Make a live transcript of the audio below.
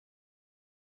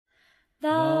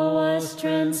Thou wast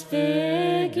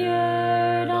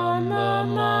transfigured on the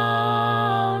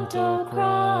mount, O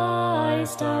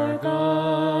Christ our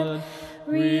God,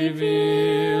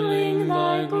 revealing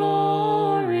thy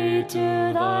glory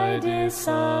to thy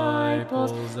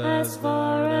disciples as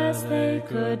far as they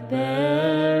could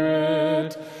bear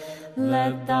it.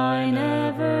 Let thine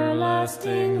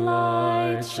everlasting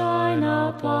light shine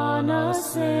upon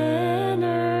us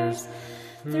sinners,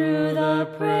 through the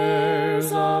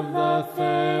prayers of the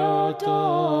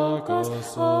Theotokos,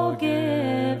 O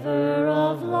giver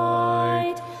of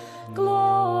light,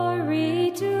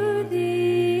 glory to thee.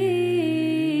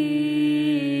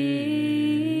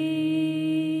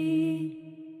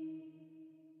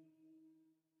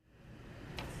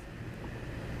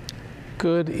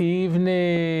 Good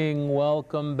evening.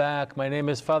 Welcome back. My name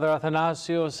is Father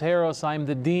Athanasios Heros. I'm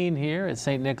the Dean here at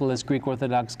St. Nicholas Greek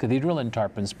Orthodox Cathedral in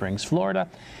Tarpon Springs, Florida,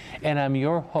 and I'm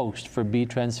your host for Be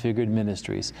Transfigured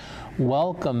Ministries.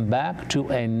 Welcome back to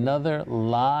another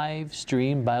live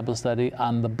stream Bible study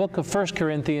on the book of 1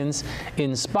 Corinthians,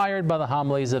 inspired by the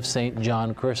homilies of St.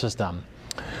 John Chrysostom.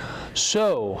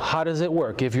 So, how does it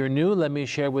work? If you're new, let me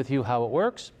share with you how it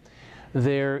works.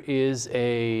 There is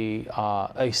a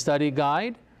study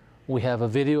guide. We have a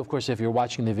video. Of course, if you're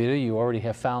watching the video, you already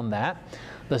have found that.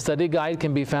 The study guide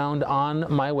can be found on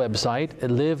my website,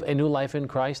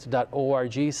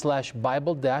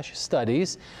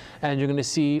 liveanewlifeinchrist.org/Bible-studies, and you're going to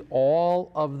see all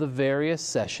of the various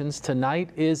sessions.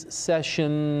 Tonight is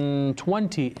session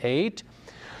 28,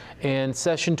 and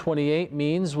session 28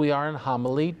 means we are in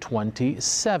homily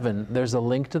 27. There's a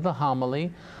link to the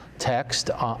homily text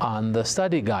on the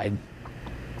study guide.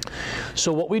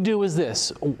 So what we do is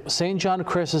this. St. John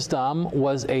Chrysostom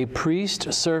was a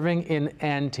priest serving in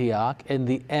Antioch in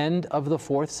the end of the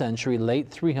 4th century, late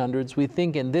 300s. We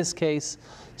think in this case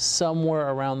somewhere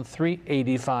around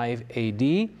 385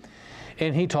 AD.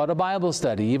 And he taught a Bible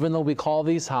study. Even though we call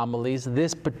these homilies,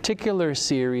 this particular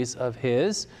series of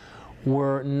his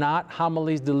were not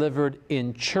homilies delivered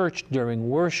in church during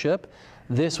worship.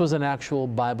 This was an actual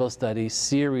Bible study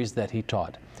series that he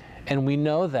taught. And we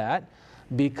know that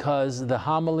because the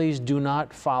homilies do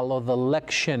not follow the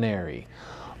lectionary.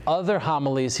 Other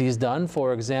homilies he's done,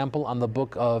 for example, on the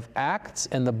book of Acts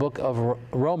and the book of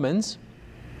Romans,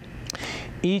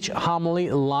 each homily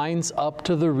lines up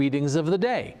to the readings of the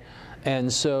day.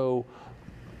 And so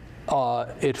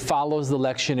it follows the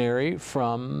lectionary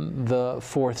from the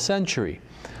 4th century.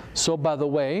 So, by the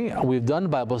way, we've done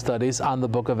Bible studies on the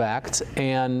book of Acts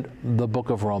and the book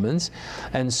of Romans.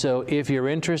 And so if you're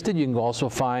interested, you can also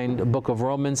find the book of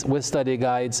Romans with study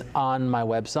guides on my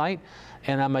website.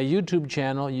 And on my YouTube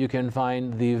channel, you can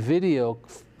find the video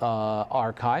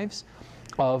archives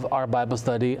of our Bible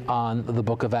study on the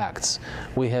book of Acts.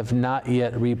 We have not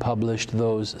yet republished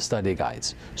those study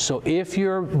guides. So if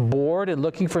you're bored and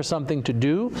looking for something to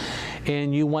do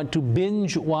and you want to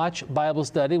binge watch Bible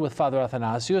study with Father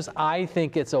Athanasios, I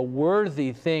think it's a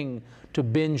worthy thing to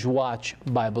binge watch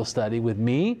Bible study with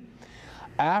me.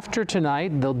 After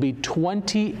tonight, there'll be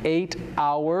 28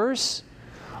 hours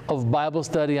of Bible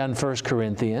study on 1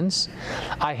 Corinthians.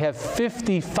 I have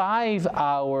 55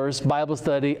 hours Bible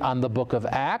study on the book of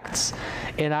Acts,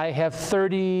 and I have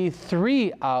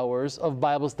 33 hours of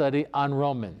Bible study on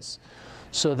Romans.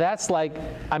 So that's like,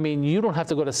 I mean, you don't have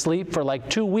to go to sleep for like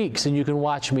 2 weeks and you can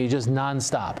watch me just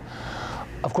nonstop.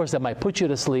 Of course, that might put you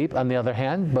to sleep on the other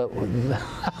hand, but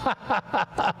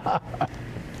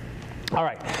all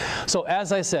right, so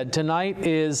as I said, tonight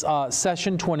is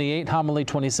session 28, homily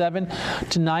 27.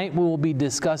 Tonight we will be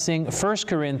discussing 1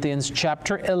 Corinthians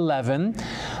chapter 11,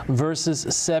 verses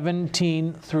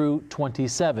 17 through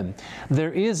 27.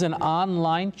 There is an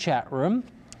online chat room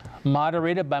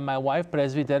moderated by my wife,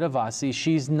 Presbytera Vasi.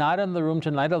 She's not in the room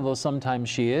tonight, although sometimes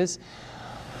she is.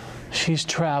 She's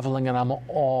traveling and I'm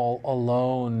all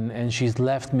alone, and she's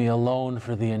left me alone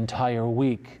for the entire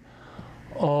week.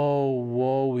 Oh,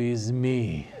 woe is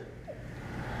me.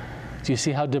 Do you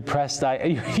see how depressed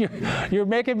you're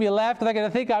making me laugh because I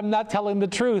think I'm not telling the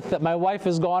truth, that my wife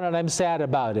is gone and I'm sad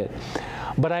about it.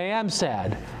 But I am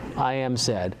sad. I am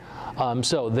sad.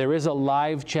 So there is a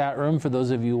live chat room for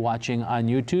those of you watching on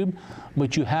YouTube,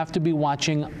 but you have to be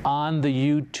watching on the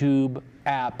YouTube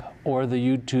app or the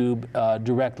YouTube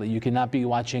directly. You cannot be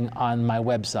watching on my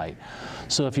website.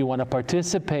 So if you want to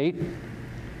participate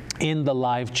in the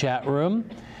live chat room,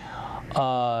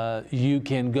 you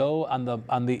can go on the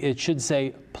it should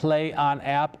say play on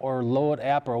app or load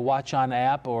app or watch on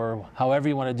app or however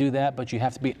you want to do that, but you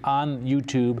have to be on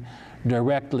YouTube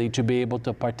directly to be able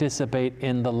to participate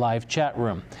in the live chat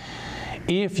room.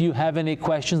 If you have any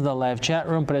questions in the live chat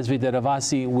room, Presbytera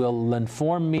Vasi will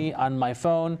inform me on my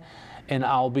phone, and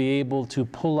I'll be able to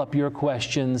pull up your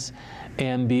questions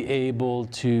and be able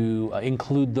to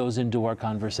include those into our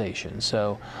conversation.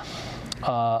 So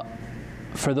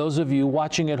for those of you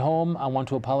watching at home, I want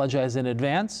to apologize in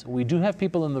advance. We do have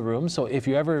people in the room, so if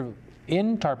you're ever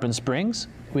in Tarpon Springs,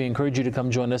 we encourage you to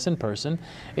come join us in person.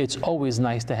 It's always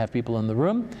nice to have people in the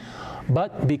room.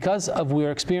 But because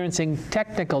we're experiencing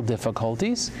technical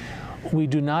difficulties, we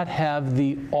do not have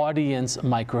the audience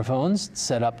microphones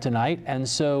set up tonight, and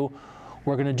so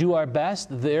we're going to do our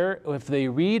best. If they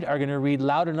read, are going to read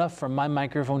loud enough for my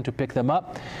microphone to pick them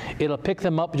up. It'll pick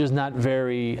them up, just not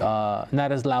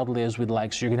as loudly as we'd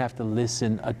like, so you're going to have to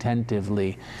listen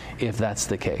attentively if that's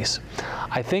the case.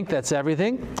 I think that's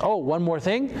everything. Oh, one more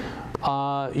thing.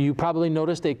 You probably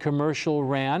noticed a commercial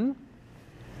ran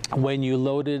when you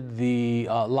loaded the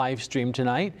live stream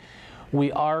tonight.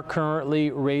 We are currently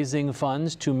raising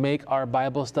funds to make our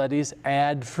Bible studies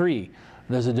ad-free.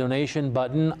 There's a donation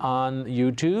button on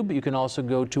YouTube. You can also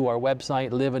go to our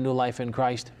website,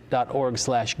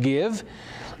 liveanewlifeinchrist.org/give,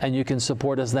 and you can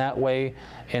support us that way.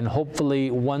 And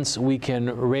hopefully, once we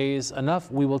can raise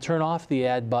enough, we will turn off the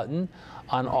ad button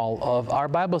on all of our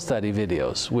Bible study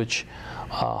videos, which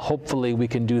hopefully we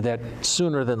can do that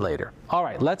sooner than later. All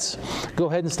right, let's go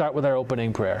ahead and start with our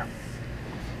opening prayer.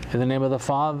 In the name of the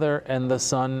Father, and the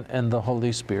Son, and the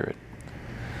Holy Spirit.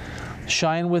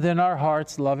 Shine within our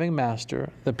hearts, loving Master,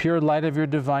 the pure light of your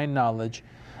divine knowledge,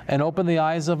 and open the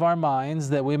eyes of our minds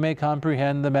that we may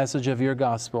comprehend the message of your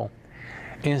gospel.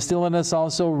 Instill in us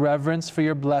also reverence for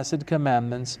your blessed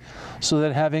commandments, so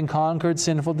that having conquered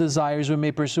sinful desires, we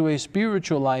may pursue a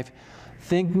spiritual life,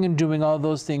 thinking and doing all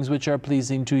those things which are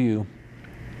pleasing to you.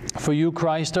 For you,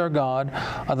 Christ our God,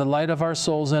 are the light of our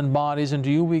souls and bodies, and to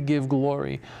you we give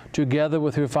glory, together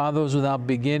with your Father who is without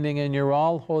beginning, and your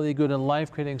all-holy, good, and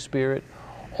life-creating Spirit,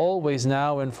 always,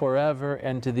 now, and forever,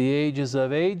 and to the ages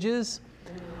of ages.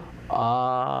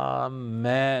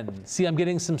 Amen. See, I'm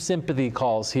getting some sympathy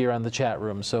calls here on the chat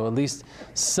room, so at least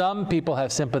some people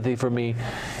have sympathy for me.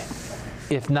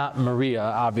 If not, Maria,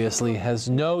 obviously, has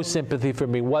no sympathy for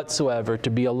me whatsoever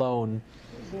to be alone.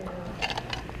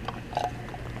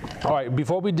 All right,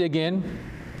 before we dig in,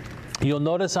 you'll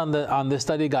notice on the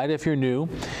study guide, if you're new,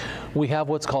 we have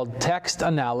what's called text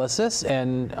analysis.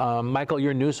 And Michael,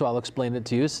 you're new, so I'll explain it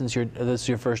to you since this is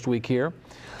your first week here.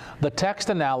 The text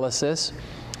analysis,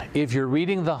 if you're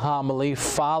reading the homily,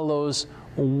 follows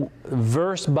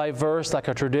verse by verse like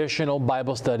a traditional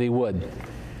Bible study would.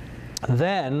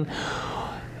 Then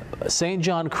St.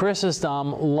 John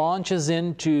Chrysostom launches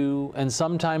into, and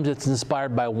sometimes it's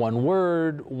inspired by one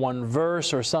word, one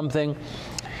verse, or something.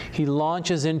 He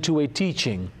launches into a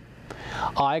teaching.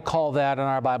 I call that in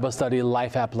our Bible study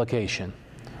life application.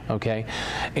 Okay?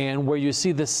 And where you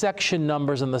see the section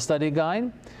numbers in the study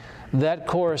guide, that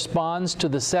corresponds to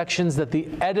the sections that the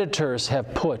editors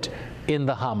have put in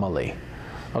the homily.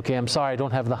 Okay, I'm sorry I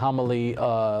don't have the homily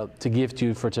to give to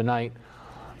you for tonight.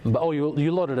 But, oh,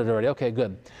 you loaded it already. Okay,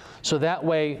 good. So that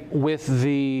way, with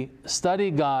the study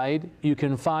guide, you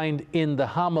can find in the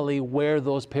homily where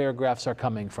those paragraphs are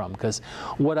coming from. Because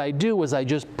what I do is I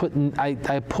just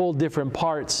I pull different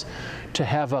parts to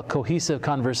have a cohesive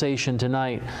conversation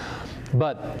tonight.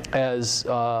 But as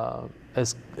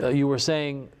you were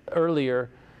saying earlier,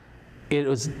 it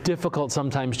was difficult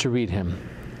sometimes to read him.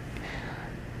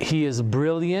 He is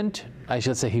brilliant. I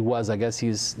should say he was. I guess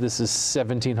this is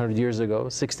 1,700 years ago,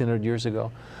 1,600 years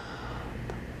ago.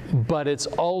 But it's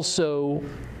also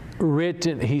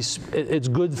written, it's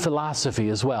good philosophy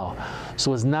as well.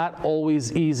 So it's not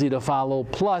always easy to follow.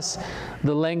 Plus,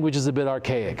 the language is a bit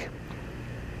archaic.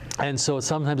 And so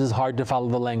sometimes it's hard to follow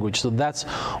the language. So that's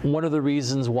one of the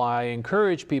reasons why I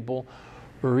encourage people,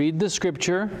 read the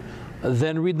scripture,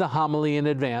 then read the homily in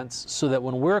advance, so that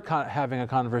when we're having a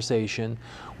conversation,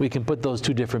 we can put those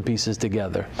two different pieces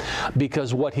together.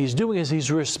 Because what he's doing is he's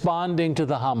responding to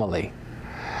the homily.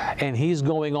 And he's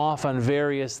going off on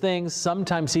various things.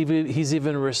 Sometimes he's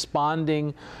even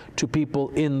responding to people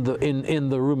in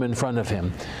the room in front of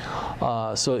him.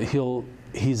 So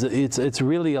it's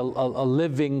really a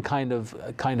living kind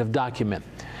of document.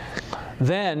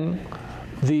 Then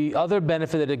the other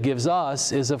benefit that it gives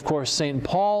us is, of course, St.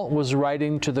 Paul was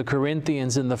writing to the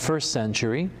Corinthians in the 1st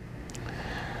century.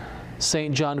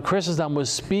 St. John Chrysostom was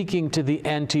speaking to the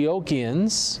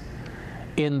Antiochians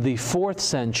in the 4th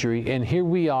century, and here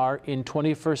we are in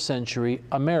 21st century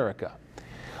America.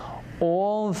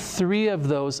 All three of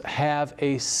those have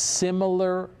a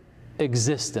similar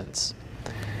existence.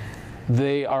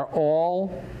 They are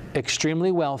all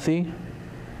extremely wealthy,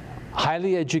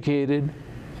 highly educated,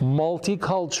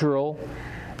 multicultural,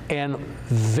 and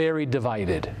very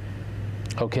divided.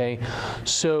 Okay,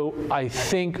 so I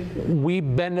think we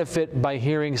benefit by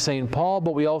hearing St. Paul,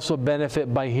 but we also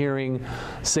benefit by hearing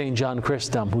St. John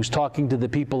Chrysostom, who's talking to the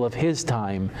people of his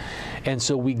time, and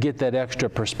so we get that extra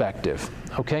perspective.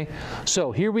 Okay,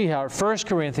 so here we are, 1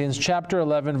 Corinthians chapter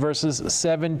 11, verses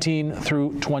 17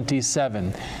 through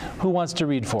 27. Who wants to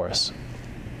read for us?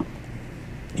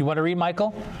 You want to read,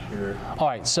 Michael? Sure. All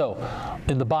right, so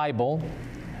in the Bible,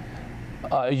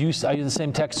 are you the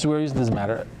same text series? Doesn't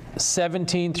matter.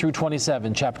 17 through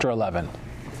 27, chapter 11.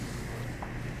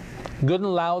 Good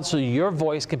and loud so your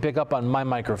voice can pick up on my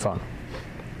microphone.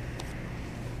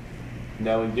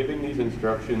 Now in giving these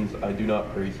instructions I do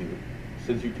not praise you,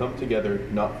 since you come together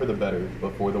not for the better,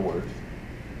 but for the worse.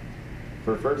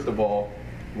 For first of all,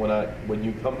 when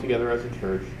you come together as a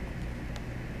church,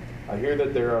 I hear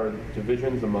that there are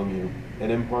divisions among you,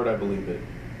 and in part I believe it.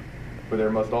 For there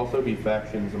must also be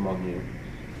factions among you,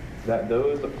 that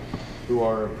those who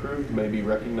are approved may be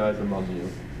recognized among you.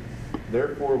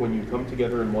 Therefore, when you come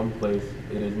together in one place,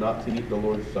 it is not to eat the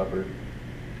Lord's Supper.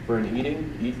 For in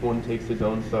eating, each one takes his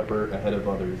own supper ahead of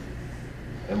others,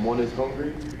 and one is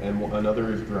hungry, and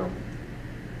another is drunk.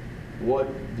 What,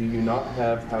 do you not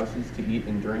have houses to eat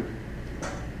and drink?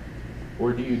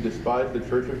 Or do you despise the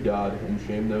church of God and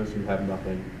shame those who have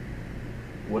nothing?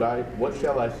 What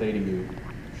shall I say to you?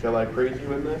 Shall I praise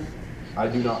you in this? I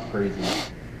do not praise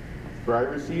you. For I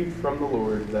received from the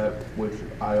Lord that which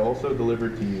I also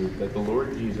delivered to you, that the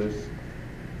Lord Jesus,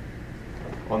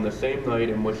 on the same night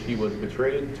in which he was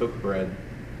betrayed, took bread.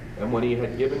 And when he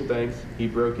had given thanks, he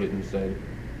broke it and said,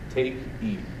 "Take,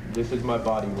 eat. This is my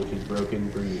body which is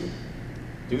broken for you.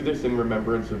 Do this in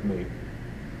remembrance of me."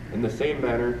 In the same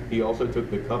manner, he also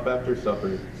took the cup after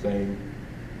supper, saying,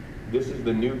 "This is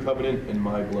the new covenant in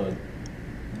my blood.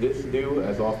 This do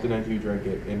as often as you drink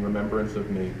it in remembrance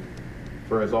of me.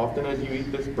 For as often as you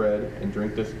eat this bread and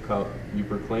drink this cup, you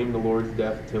proclaim the Lord's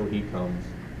death till he comes.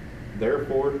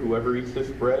 Therefore, whoever eats this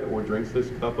bread or drinks this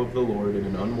cup of the Lord in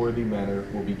an unworthy manner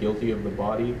will be guilty of the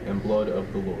body and blood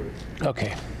of the Lord."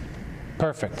 Okay,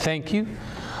 perfect. Thank you.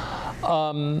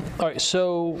 All right,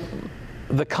 so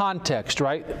the context,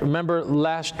 right? Remember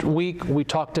last week we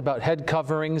talked about head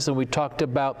coverings, and we talked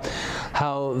about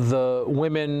how the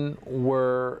women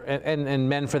were, and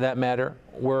men for that matter,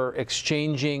 were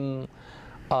exchanging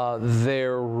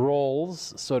their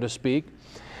roles, so to speak.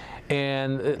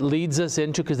 And it leads us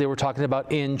into, because they were talking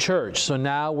about in church. So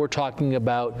now we're talking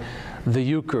about the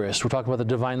Eucharist. We're talking about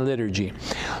the Divine Liturgy.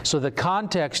 So the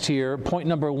context here, point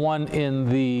number 1 in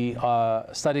the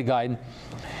study guide,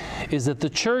 is that the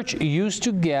church used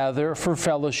to gather for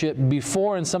fellowship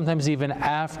before and sometimes even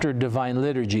after Divine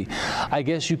Liturgy. I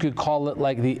guess you could call it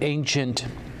like the ancient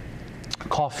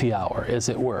coffee hour, as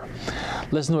it were.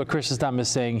 Listen to what Chrysostom is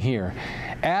saying here.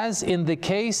 As in the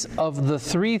case of the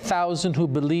 3,000 who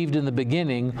believed in the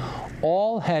beginning,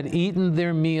 all had eaten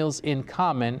their meals in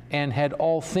common and had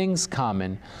all things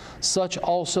common. Such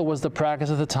also was the practice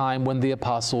at the time when the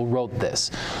apostle wrote this.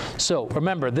 So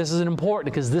remember, this is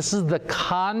important because this is the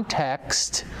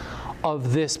context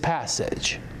of this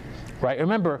passage, right?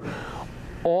 Remember,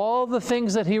 all the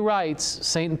things that he writes,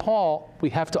 St. Paul, we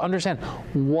have to understand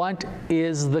what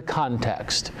is the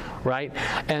context, right?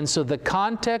 And so the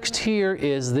context here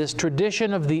is this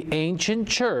tradition of the ancient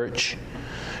church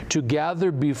to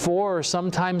gather before or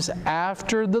sometimes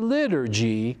after the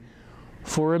liturgy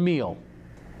for a meal.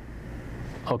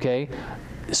 Okay?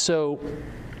 So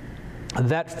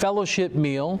that fellowship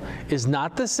meal is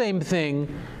not the same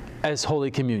thing as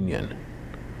Holy Communion.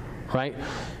 Right?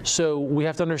 So we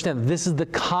have to understand this is the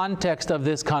context of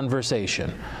this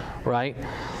conversation, right?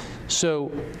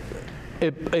 So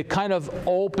it kind of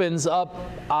opens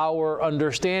up our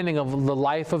understanding of the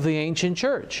life of the ancient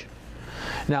church.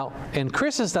 Now, and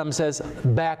Chrysostom says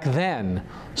back then,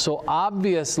 so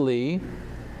obviously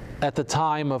at the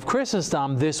time of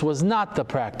Chrysostom, this was not the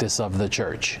practice of the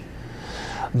church.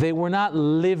 They were not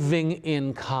living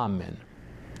in common.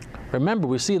 Remember,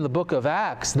 we see in the book of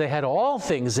Acts, they had all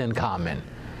things in common.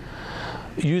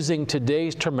 Using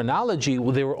today's terminology,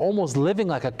 they were almost living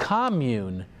like a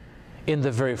commune in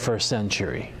the very first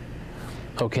century.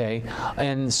 Okay?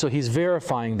 And so he's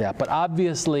verifying that. But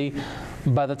obviously,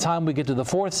 by the time we get to the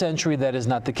 4th century, that is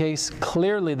not the case.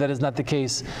 Clearly, that is not the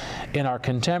case in our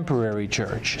contemporary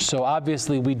church. So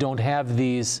obviously, we don't have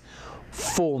these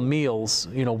full meals.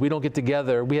 You know, we don't get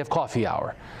together. We have coffee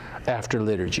hour after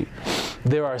liturgy.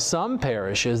 There are some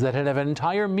parishes that have an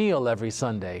entire meal every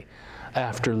Sunday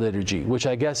after liturgy, which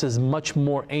I guess is much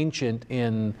more ancient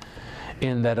in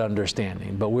that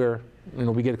understanding. But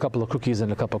we get a couple of cookies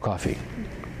and a cup of coffee.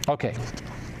 Okay.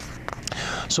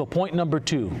 So point number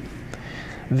 2.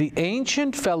 The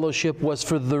ancient fellowship was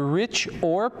for the rich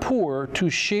or poor to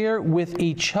share with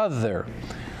each other,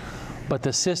 but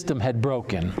the system had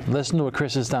broken. Listen to what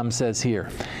Chrysostom says here.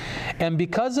 And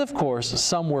because, of course,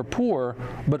 some were poor,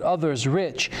 but others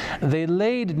rich, they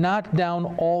laid not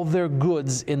down all their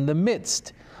goods in the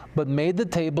midst, but made the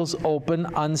tables open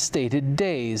on stated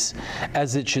days,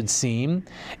 as it should seem.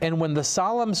 And when the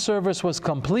solemn service was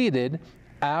completed,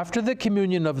 after the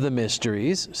communion of the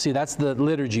mysteries, see, that's the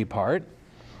liturgy part,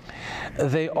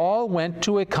 they all went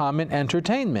to a common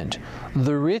entertainment,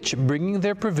 the rich bringing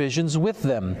their provisions with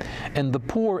them, and the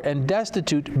poor and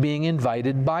destitute being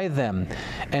invited by them,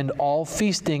 and all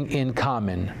feasting in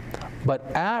common. But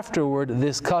afterward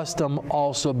this custom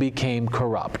also became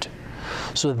corrupt.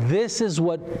 So this is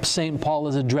what St. Paul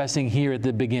is addressing here at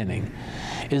the beginning,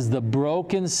 is the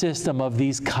broken system of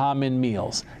these common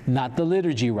meals, not the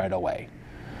liturgy right away.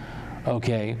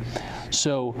 Okay,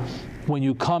 so when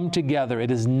you come together, it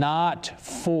is not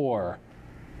for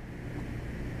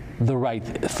the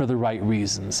right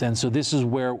reasons, and so this is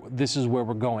where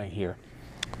we're going here.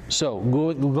 So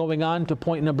going on to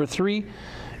point number 3,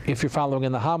 if you're following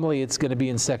in the homily, it's going to be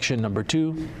in section number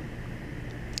 2.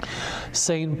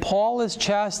 St. Paul is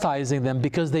chastising them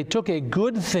because they took a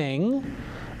good thing,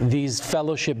 these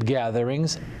fellowship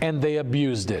gatherings, and they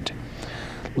abused it.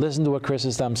 Listen to what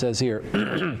Chrysostom says here.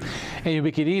 And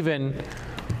we could even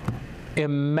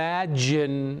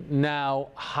imagine now,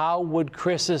 how would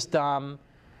Chrysostom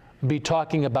be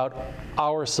talking about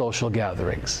our social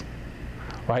gatherings,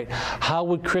 right? How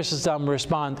would Chrysostom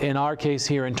respond, in our case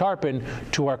here in Tarpon,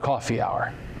 to our coffee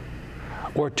hour?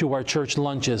 Or to our church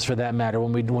lunches, for that matter,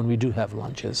 when we do have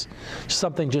lunches.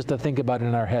 Something just to think about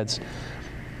in our heads.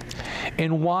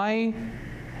 And why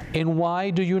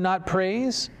do you not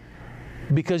praise?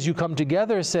 Because you come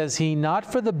together, says he, not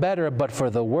for the better, but for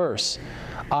the worse,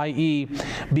 i.e.,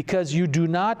 because you do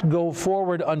not go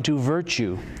forward unto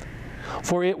virtue.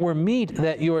 For it were meet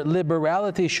that your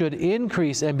liberality should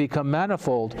increase and become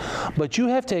manifold, but you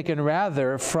have taken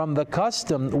rather from the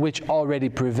custom which already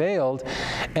prevailed,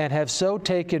 and have so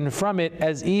taken from it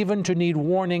as even to need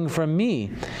warning from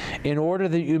me, in order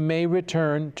that you may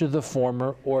return to the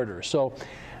former order. So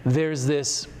there's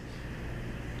this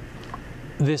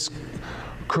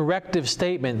corrective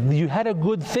statement. You had a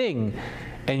good thing,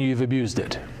 and you've abused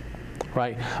it.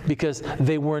 Right? Because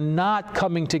they were not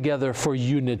coming together for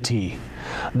unity.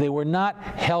 They were not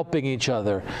helping each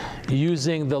other,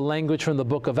 using the language from the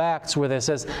book of Acts where it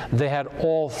says they had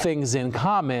all things in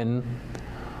common,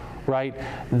 right?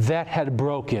 That had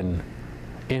broken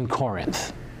in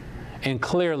Corinth. And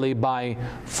clearly by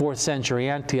 4th century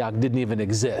Antioch didn't even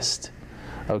exist.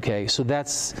 Okay, so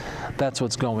that's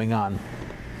what's going on.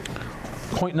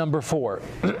 Point number 4.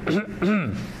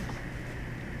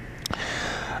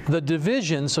 The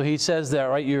division, so he says that,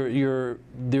 right,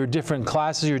 there are different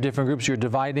classes, you're different groups, you're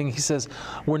dividing. He says,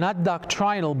 we're not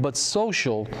doctrinal, but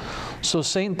social. So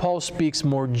St. Paul speaks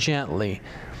more gently.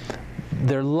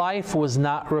 Their life was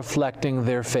not reflecting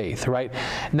their faith, right?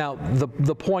 Now,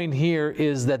 the point here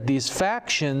is that these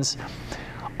factions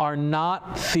are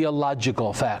not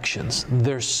theological factions.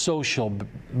 They're social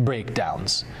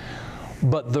breakdowns.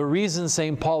 But the reason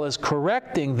St. Paul is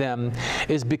correcting them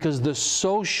is because the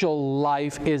social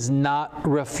life is not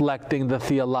reflecting the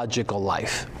theological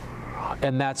life.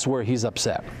 And that's where he's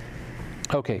upset.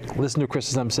 Okay, listen to what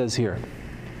Chrysostom says here.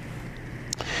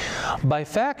 By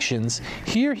factions,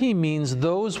 here he means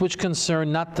those which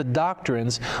concern not the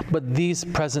doctrines, but these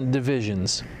present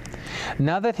divisions.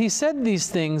 Now that he said these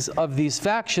things of these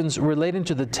factions relating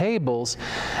to the tables,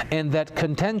 and that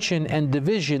contention and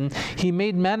division, he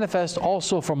made manifest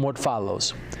also from what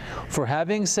follows. For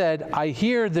having said, I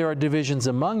hear there are divisions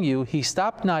among you, he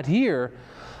stopped not here,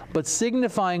 but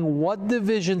signifying what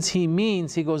divisions he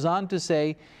means, he goes on to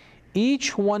say,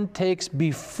 each one takes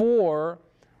before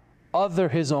other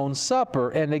his own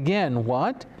supper. And again,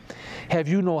 what? Have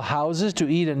you no houses to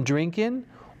eat and drink in?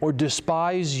 Or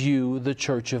despise you the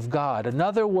church of God? In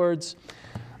other words,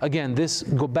 again,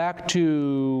 go back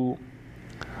to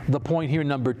the point here,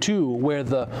 number 2, where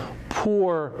the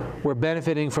poor were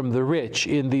benefiting from the rich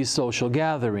in these social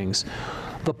gatherings.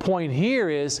 The point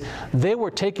here is they were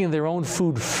taking their own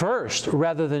food first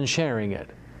rather than sharing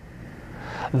it.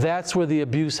 That's where the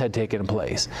abuse had taken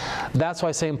place. That's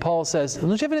why St. Paul says,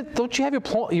 don't you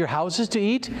have your houses to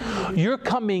eat? You're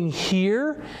coming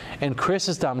here. And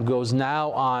Chrysostom goes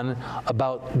now on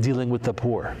about dealing with the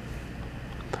poor.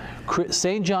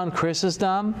 St. John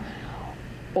Chrysostom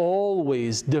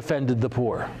always defended the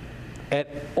poor. At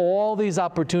all these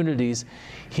opportunities,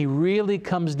 he really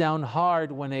comes down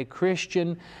hard when a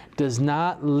Christian does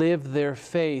not live their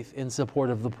faith in support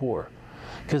of the poor.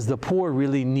 because the poor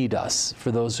really need us, for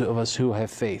those of us who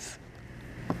have faith.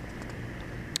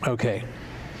 Okay.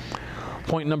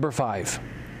 Point number 5.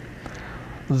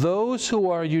 Those who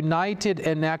are united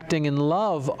and acting in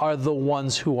love are the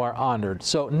ones who are honored.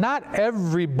 So not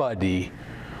everybody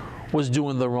was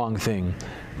doing the wrong thing.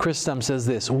 Chrysostom says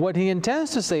this. What he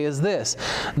intends to say is this,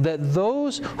 that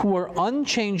those who are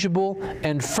unchangeable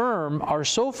and firm are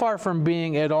so far from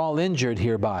being at all injured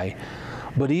hereby,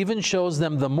 but even shows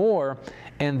them the more,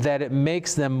 and that it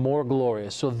makes them more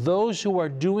glorious. So those who are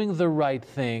doing the right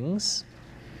things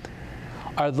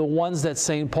are the ones that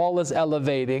St. Paul is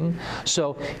elevating.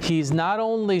 So he's not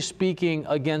only speaking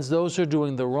against those who are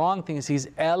doing the wrong things, he's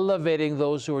elevating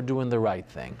those who are doing the right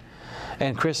thing.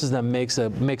 And Chrysostom makes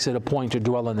it a point to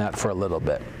dwell on that for a little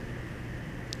bit.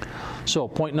 So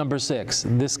point number 6,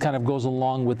 this kind of goes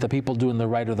along with the people doing the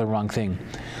right or the wrong thing.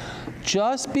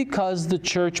 Just because the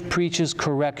church preaches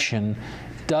correction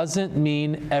doesn't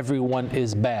mean everyone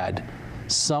is bad.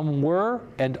 Some were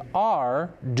and are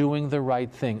doing the right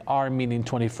thing. Are meaning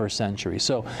 21st century.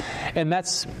 So, and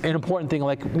that's an important thing,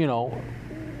 like, you know,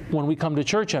 when we come to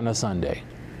church on a Sunday,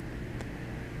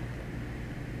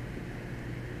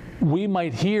 we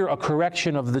might hear a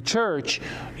correction of the church,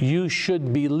 you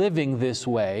should be living this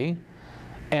way.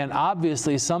 And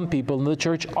obviously some people in the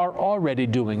church are already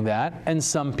doing that, and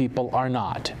some people are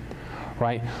not.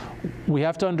 Right? We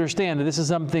have to understand that this is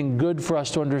something good for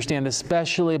us to understand,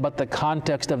 especially about the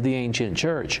context of the ancient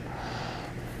church.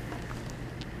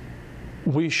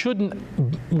 We shouldn't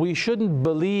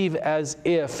believe as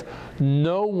if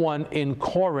no one in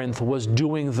Corinth was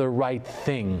doing the right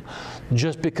thing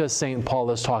just because St. Paul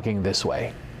is talking this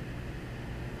way.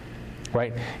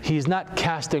 Right? He's not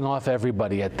casting off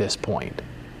everybody at this point.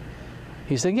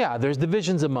 He's saying, yeah, there's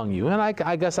divisions among you, and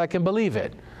I guess I can believe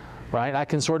it. Right? I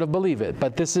can sort of believe it.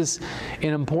 But this is an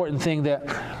important thing, that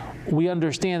we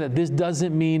understand that this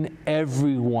doesn't mean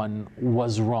everyone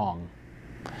was wrong.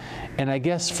 And I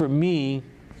guess for me,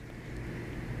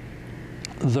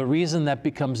 the reason that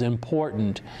becomes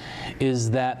important is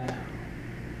that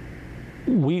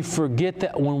we forget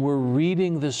that when we're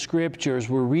reading the scriptures,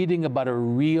 we're reading about a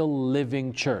real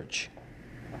living church.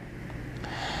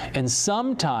 And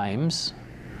sometimes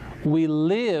we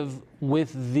live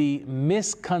with the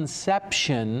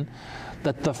misconception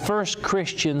that the first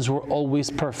Christians were always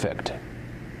perfect.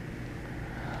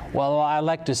 Well, I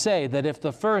like to say that if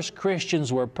the first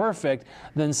Christians were perfect,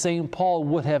 then St. Paul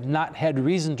would have not had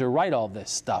reason to write all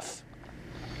this stuff.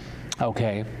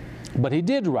 Okay? But he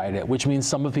did write it, which means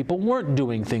some of the people weren't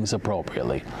doing things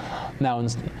appropriately. Now,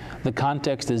 the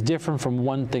context is different from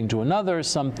one thing to another.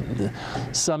 Some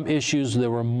issues,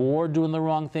 there were more doing the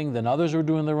wrong thing than others were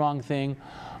doing the wrong thing.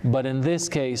 But in this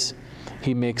case,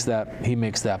 he makes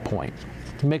that point.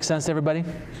 Make sense to everybody?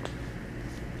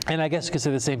 And I guess you could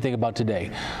say the same thing about today.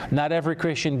 Not every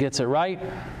Christian gets it right.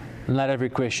 Not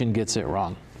every Christian gets it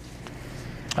wrong.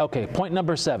 Okay, point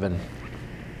number 7.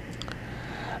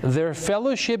 Their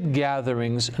fellowship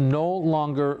gatherings no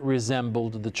longer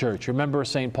resembled the church. Remember,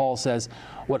 St. Paul says,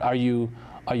 "What are you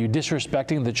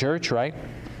disrespecting the church?" Right?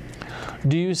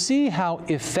 Do you see how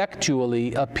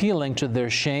effectually appealing to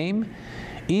their shame,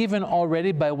 even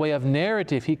already by way of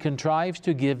narrative, he contrives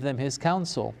to give them his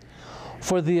counsel?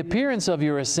 For the appearance of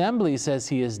your assembly, says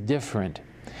he, is different.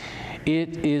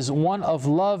 It is one of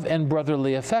love and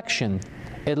brotherly affection.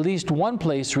 At least one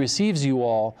place receives you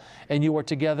all, and you are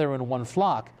together in one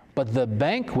flock. But the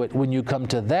banquet, when you come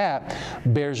to that,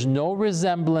 bears no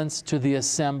resemblance to the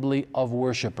assembly of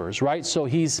worshipers. Right? So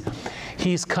he's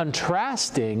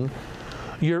contrasting.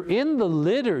 You're in the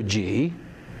liturgy,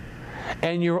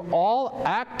 and you're all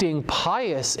acting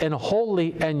pious and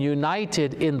holy and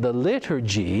united in the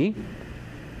liturgy.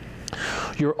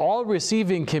 You're all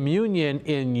receiving communion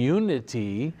in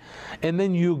unity, and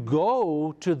then you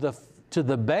go to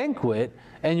the banquet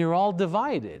and you're all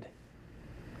divided.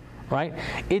 Right?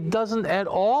 It doesn't at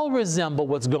all resemble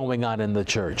what's going on in the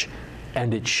church,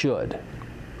 and it should.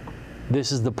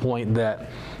 This is the point that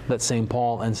St.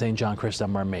 Paul and St. John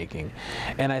Chrysostom are making.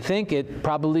 And I think it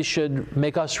probably should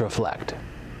make us reflect.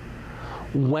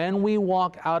 When we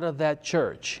walk out of that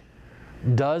church,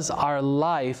 does our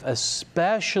life,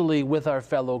 especially with our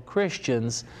fellow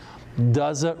Christians,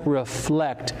 does it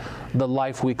reflect the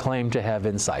life we claim to have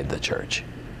inside the church?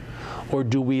 Or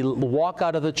do we walk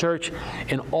out of the church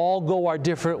and all go our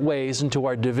different ways into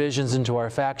our divisions, into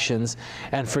our factions,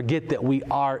 and forget that we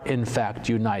are in fact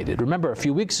united? Remember, a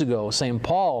few weeks ago, St.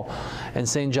 Paul and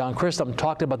St. John Chrysostom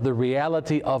talked about the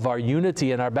reality of our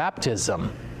unity in our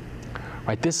baptism.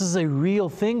 Right? This is a real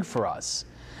thing for us.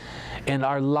 And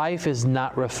our life is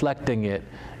not reflecting it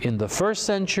in the first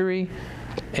century,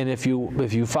 And if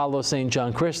you follow St.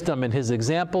 John Chrysostom and his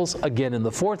examples, again in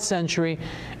the 4th century,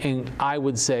 and I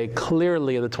would say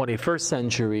clearly in the 21st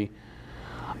century,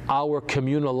 our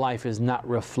communal life is not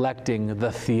reflecting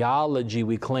the theology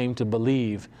we claim to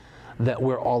believe, that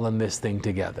we're all in this thing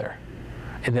together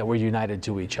and that we're united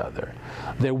to each other.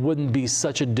 There wouldn't be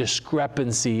such a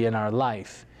discrepancy in our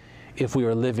life if we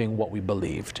were living what we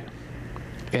believed.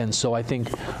 And so I think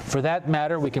for that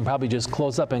matter, we can probably just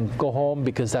close up and go home,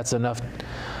 because that's enough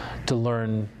to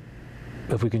learn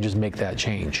if we can just make that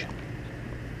change.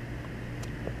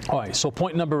 All right, so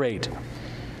point number 8.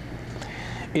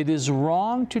 It is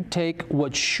wrong to take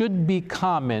what should be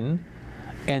common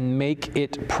and make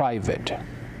it private.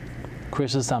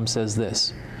 Chrysostom says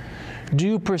this: do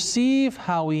you perceive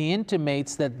how he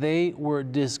intimates that they were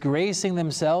disgracing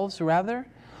themselves, rather?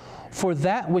 For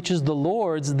that which is the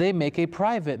Lord's they make a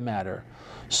private matter,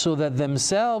 so that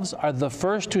themselves are the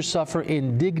first to suffer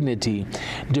indignity,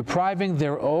 depriving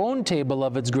their own table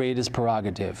of its greatest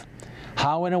prerogative.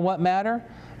 How and in what matter?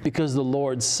 Because the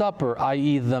Lord's Supper,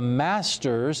 i.e. the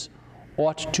Master's,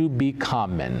 ought to be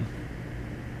common.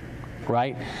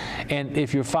 Right? And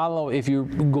if you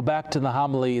go back to the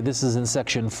homily, this is in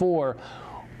section 4,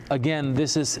 again,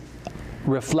 this is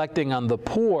reflecting on the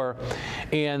poor,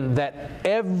 and that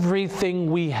everything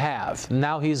we have,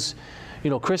 now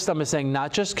Chrysostom is saying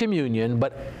not just communion,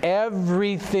 but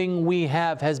everything we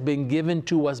have has been given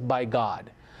to us by God.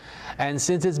 And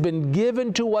since it's been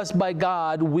given to us by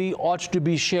God, we ought to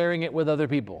be sharing it with other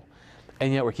people.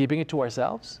 And yet we're keeping it to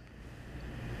ourselves?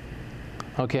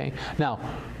 Okay? Now,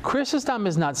 Chrysostom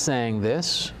is not saying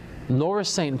this, nor is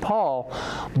St. Paul,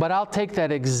 but I'll take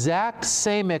that exact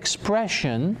same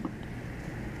expression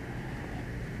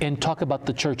and talk about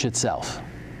the church itself.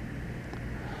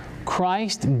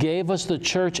 Christ gave us the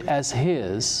church as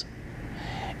His,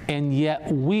 and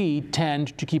yet we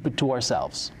tend to keep it to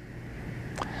ourselves,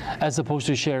 as opposed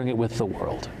to sharing it with the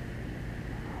world.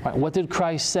 Right, what did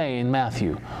Christ say in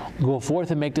Matthew? Go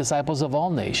forth and make disciples of all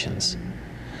nations.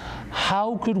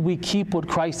 How could we keep what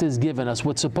Christ has given us,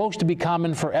 what's supposed to be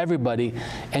common for everybody,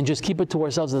 and just keep it to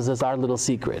ourselves as our little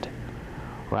secret?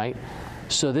 Right?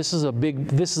 So this is a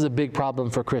big problem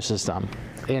for Chrysostom.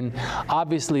 And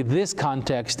obviously this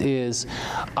context is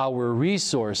our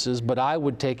resources, but I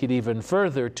would take it even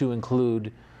further to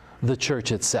include the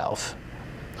church itself.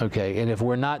 Okay, and if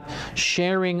we're not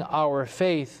sharing our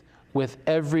faith with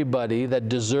everybody that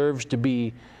deserves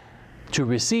to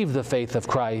receive the faith of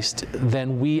Christ,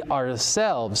 then we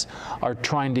ourselves are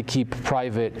trying to keep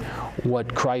private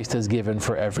what Christ has given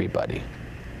for everybody.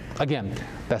 Again,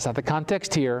 that's not the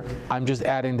context here. I'm just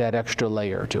adding that extra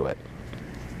layer to it.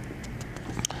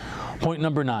 Point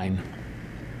number 9.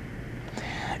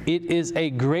 It is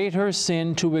a greater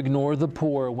sin to ignore the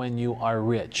poor when you are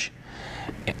rich.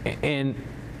 And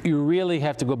you really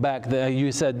have to go back.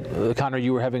 You said, Connor,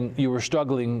 you were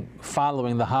struggling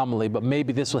following the homily, but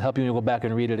maybe this will help you when you go back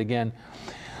and read it again.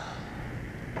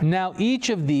 Now each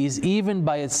of these, even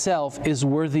by itself, is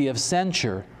worthy of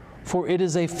censure. For it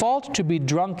is a fault to be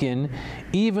drunken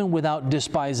even without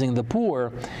despising the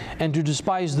poor, and to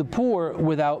despise the poor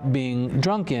without being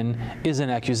drunken is an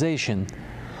accusation.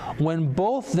 When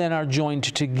both then are joined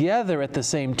together at the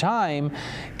same time,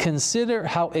 consider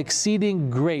how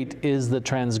exceeding great is the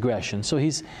transgression. So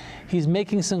he's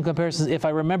making some comparisons. If I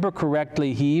remember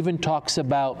correctly, he even talks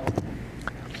about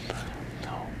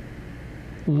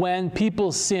when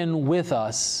people sin with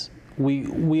us, we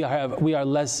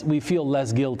feel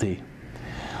less guilty.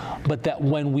 But that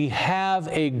when we have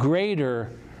a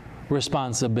greater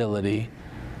responsibility,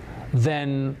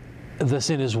 then the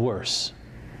sin is worse.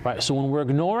 Right? So when we're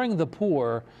ignoring the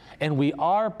poor, and we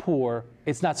are poor,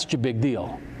 it's not such a big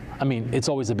deal. I mean, it's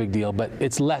always a big deal, but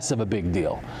it's less of a big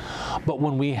deal. But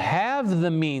when we have the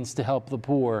means to help the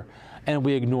poor, and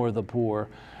we ignore the poor,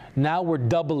 now we're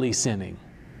doubly sinning.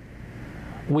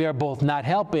 We are both not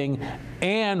helping,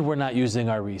 and we're not using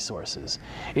our resources.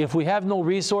 If we have no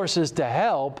resources to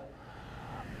help,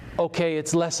 okay,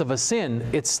 it's less of a sin.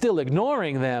 It's still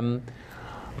ignoring them,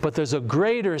 but there's a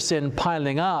greater sin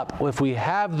piling up if we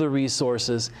have the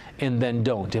resources and then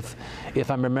don't. If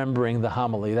I'm remembering the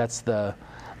homily, that's the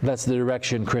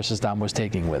direction Chrysostom was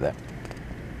taking with it.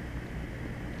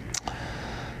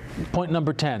 Point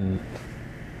number 10.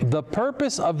 The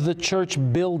purpose of the church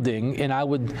building, and I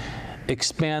would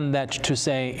expand that to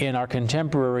say, in our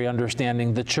contemporary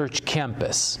understanding, the church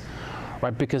campus.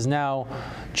 Right? Because now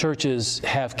churches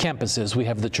have campuses. We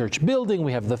have the church building,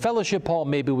 we have the fellowship hall,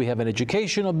 maybe we have an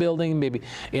educational building, maybe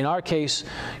in our case,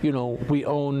 we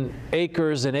own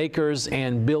acres and acres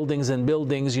and buildings.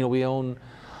 We own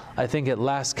I think at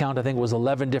last count, I think it was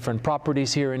 11 different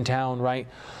properties here in town, right?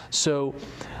 So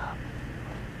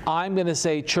I'm going to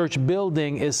say church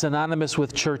building is synonymous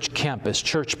with church campus,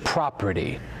 church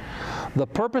property. The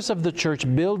purpose of the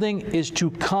church building is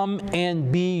to come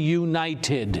and be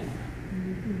united.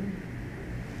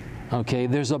 Okay,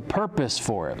 there's a purpose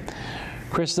for it.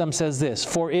 Chrysostom says this,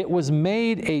 for it was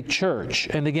made a church.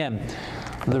 And again,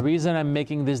 the reason I'm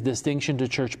making this distinction to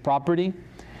church property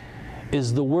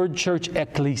is the word church,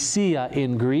 ecclesia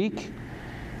in Greek,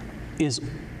 is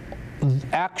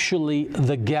actually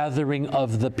the gathering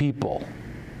of the people.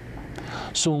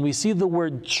 So when we see the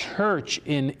word church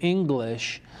in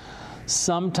English,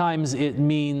 sometimes it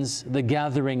means the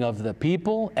gathering of the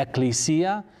people,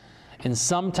 ecclesia, and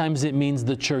sometimes it means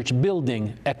the church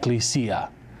building, ecclesia.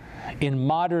 In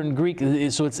modern Greek,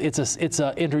 so it's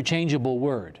an interchangeable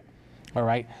word, all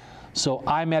right? So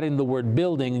I'm adding the word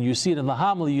building, and you see it in the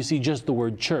homily, you see just the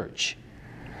word church.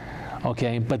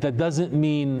 Okay, but that doesn't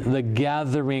mean the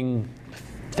gathering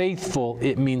faithful,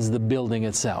 it means the building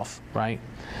itself, right?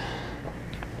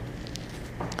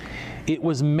 It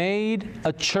was made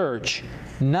a church,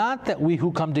 not that we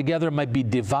who come together might be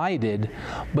divided,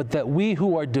 but that we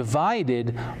who are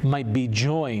divided might be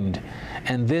joined.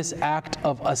 And this act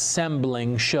of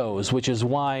assembling shows, which is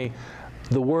why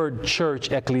the word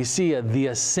church, ecclesia, the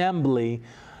assembly,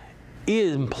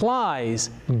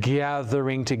 implies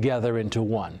gathering together into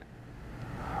one.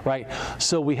 Right?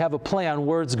 So we have a play on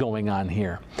words going on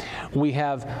here. We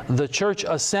have the church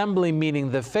assembly,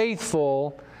 meaning the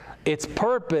faithful. Its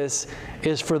purpose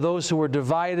is for those who are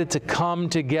divided to come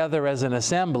together as an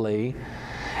assembly.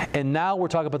 And now we're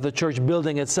talking about the church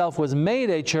building itself was made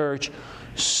a church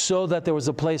so that there was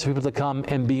a place for people to come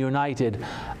and be united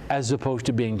as opposed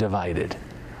to being divided.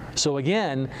 So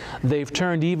again, they've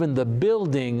turned even the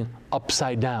building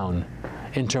upside down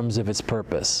in terms of its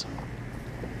purpose.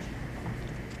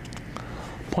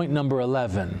 Point number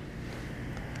 11.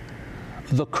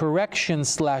 The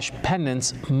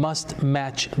correction/penance must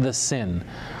match the sin.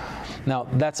 Now,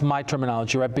 that's my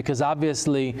terminology, right? Because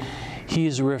obviously,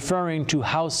 he's referring to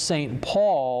how St.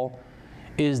 Paul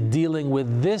is dealing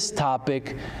with this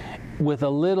topic with a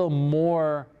little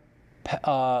more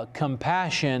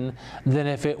compassion than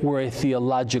if it were a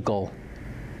theological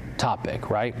topic,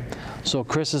 right? So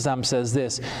Chrysostom says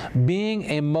this, being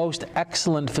a most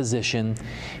excellent physician,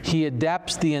 he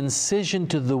adapts the incision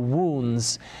to the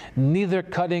wounds, neither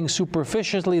cutting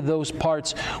superficially those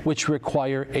parts which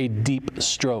require a deep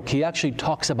stroke. He actually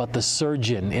talks about the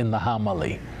surgeon in the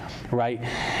homily, right?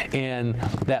 And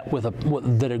that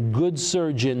that a good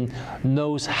surgeon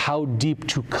knows how deep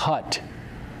to cut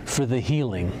for the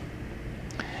healing.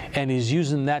 And he's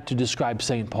using that to describe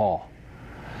St. Paul.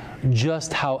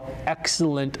 Just how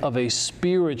excellent of a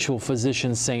spiritual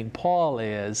physician St. Paul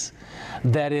is,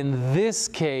 that in this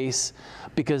case,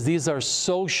 because these are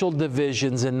social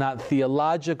divisions and not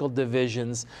theological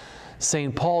divisions,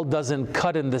 St. Paul doesn't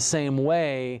cut in the same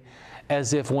way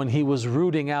as if when he was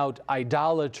rooting out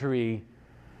idolatry,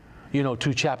 2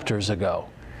 chapters ago.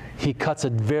 He cuts a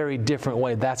very different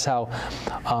way. That's how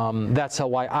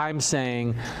why I'm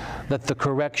saying that the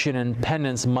correction and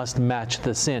penance must match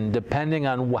the sin. Depending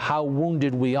on how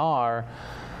wounded we are,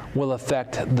 will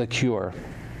affect the cure.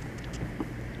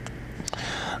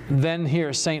 Then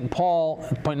here, St. Paul,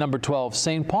 point number 12,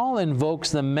 St. Paul invokes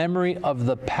the memory of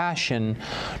the passion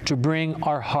to bring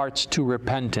our hearts to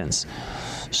repentance.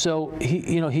 So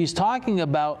he's talking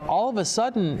about all of a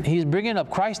sudden he's bringing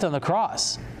up Christ on the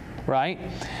cross, right?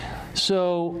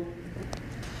 So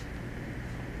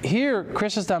here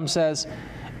Chrysostom says,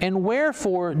 and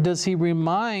wherefore does he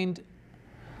remind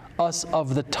us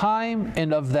of the time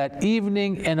and of that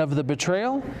evening and of the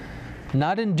betrayal?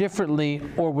 Not indifferently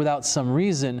or without some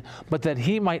reason, but that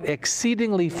he might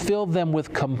exceedingly fill them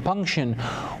with compunction,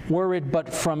 were it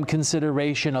but from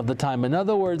consideration of the time. In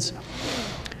other words,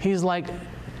 he's like,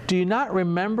 do you not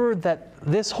remember that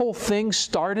this whole thing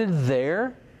started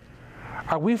there?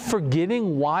 Are we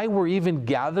forgetting why we're even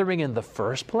gathering in the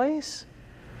first place?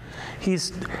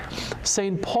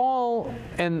 St. Paul,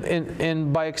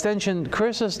 and by extension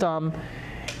Chrysostom,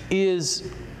 is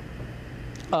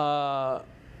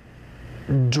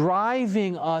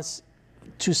driving us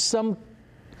to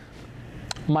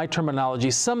my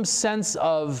terminology, some sense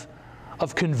of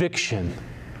conviction,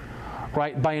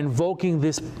 right? By invoking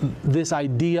this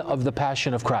idea of the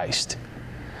passion of Christ.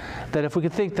 That if we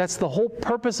could think that's the whole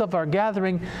purpose of our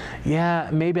gathering, yeah,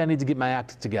 maybe I need to get my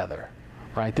act together,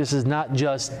 right? This is not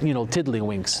just,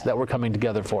 tiddlywinks that we're coming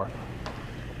together for.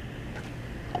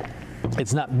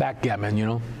 It's not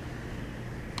backgammon,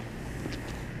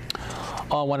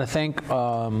 I want to thank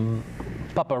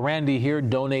Papa Randy here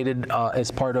donated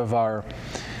as part of our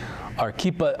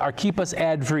keep us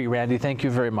ad-free. Randy, thank you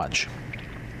very much.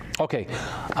 Okay,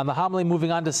 on the homily,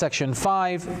 moving on to section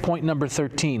 5, point number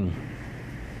 13.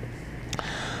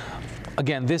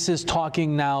 Again, this is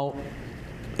talking now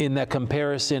in the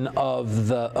comparison of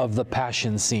the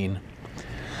passion scene.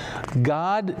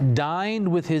 God dined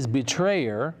with his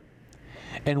betrayer,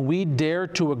 and we dare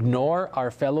to ignore our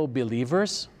fellow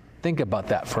believers? Think about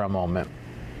that for a moment.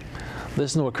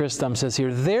 Listen to what Chrysostom says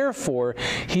here. Therefore,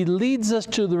 he leads us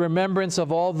to the remembrance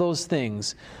of all those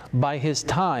things by his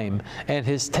time and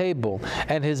his table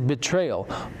and his betrayal,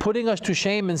 putting us to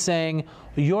shame and saying,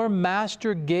 your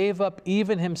master gave up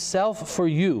even himself for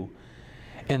you,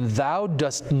 and thou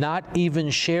dost not even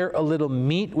share a little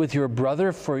meat with your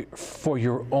brother for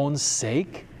your own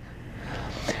sake?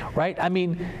 Right? I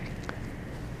mean,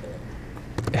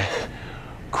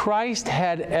 Christ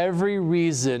had every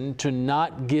reason to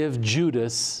not give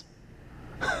Judas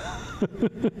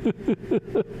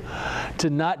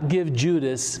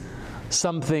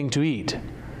something to eat.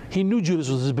 He knew Judas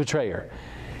was his betrayer,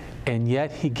 and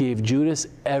yet he gave Judas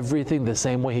everything the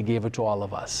same way he gave it to all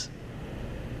of us.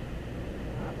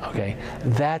 Okay,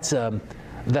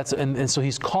 and so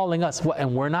he's calling us, what,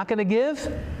 and we're not going to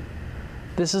give?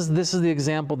 This is the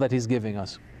example that he's giving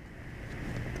us.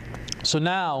 So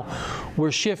now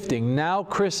we're shifting. Now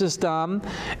Chrysostom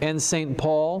and St.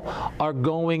 Paul are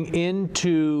going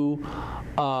into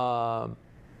the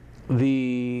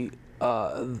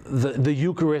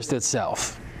Eucharist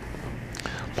itself.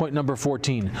 Point number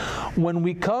 14. When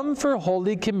we come for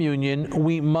Holy Communion,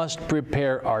 we must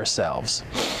prepare ourselves.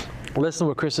 Listen to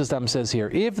what Chrysostom says here.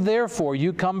 If therefore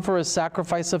you come for a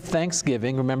sacrifice of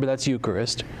thanksgiving, remember that's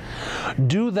Eucharist,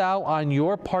 do thou on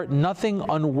your part nothing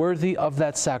unworthy of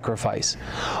that sacrifice.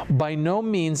 By no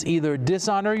means either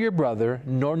dishonor your brother,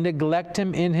 nor neglect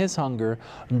him in his hunger.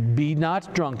 Be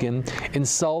not drunken,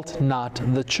 insult not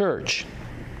the church.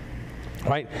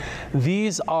 Right?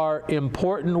 These are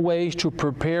important ways to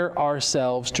prepare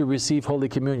ourselves to receive Holy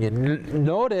Communion.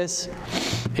 Notice,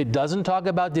 it doesn't talk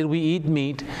about did we eat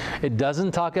meat. It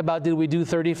doesn't talk about did we do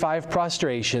 35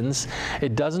 prostrations.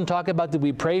 It doesn't talk about did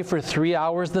we pray for 3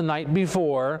 hours the night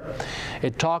before.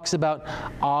 It talks about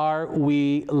are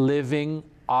we living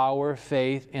our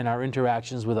faith in our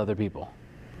interactions with other people.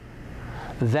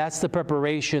 That's the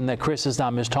preparation that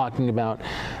Chrysostom is talking about,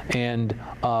 and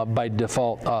by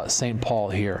default, St.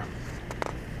 Paul here.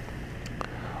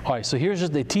 All right, so here's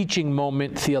just a teaching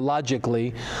moment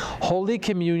theologically. Holy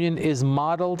Communion is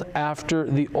modeled after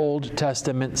the Old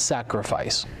Testament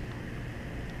sacrifice,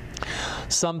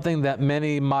 something that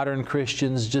many modern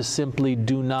Christians just simply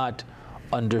do not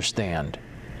understand.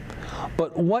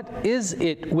 But what is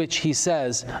it which he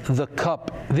says, the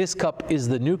cup, this cup is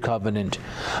the new covenant?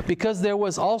 Because there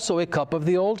was also a cup of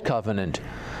the old covenant,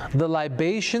 the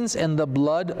libations and the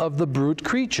blood of the brute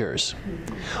creatures.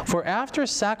 For after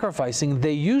sacrificing,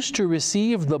 they used to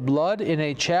receive the blood in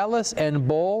a chalice and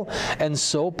bowl, and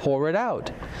so pour it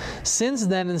out. Since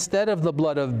then, instead of the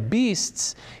blood of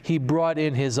beasts, he brought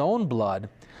in his own blood.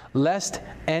 Lest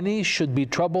any should be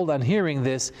troubled on hearing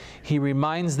this, he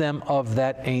reminds them of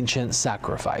that ancient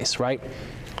sacrifice, right?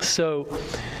 So,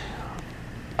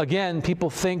 again, people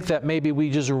think that maybe we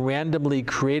just randomly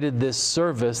created this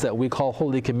service that we call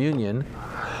Holy Communion,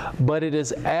 but it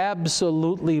is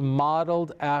absolutely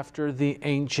modeled after the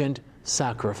ancient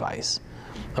sacrifice,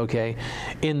 okay?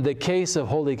 In the case of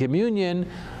Holy Communion,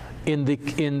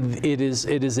 it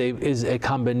is a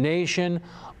combination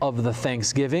of the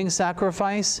Thanksgiving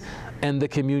sacrifice and the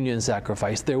communion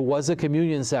sacrifice. There was a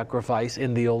communion sacrifice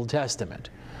in the Old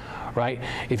Testament, right?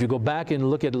 If you go back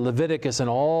and look at Leviticus and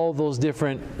all those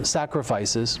different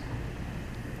sacrifices,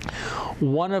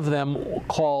 one of them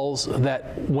calls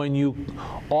that when you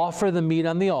offer the meat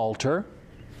on the altar,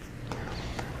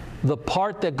 the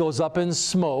part that goes up in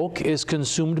smoke is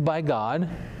consumed by God,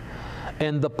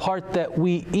 and the part that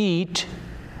we eat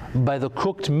by the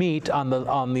cooked meat on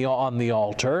the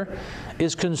altar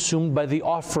is consumed by the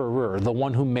offerer, the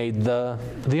one who made the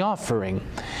offering.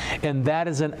 And that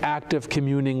is an act of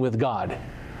communing with God.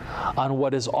 On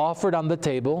what is offered on the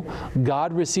table,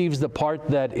 God receives the part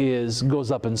that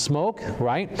goes up in smoke,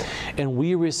 right? And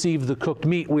we receive the cooked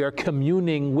meat. We are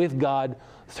communing with God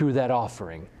through that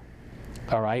offering.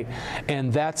 All right?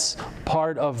 And that's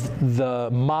part of the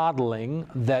modeling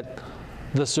that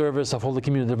the service of Holy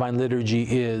Communion, the Divine Liturgy,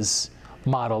 is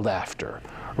modeled after,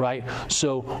 right?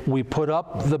 So we put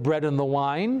up the bread and the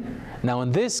wine. Now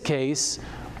in this case,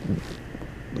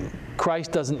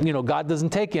 Christ doesn't, God doesn't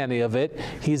take any of it.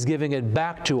 He's giving it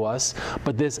back to us,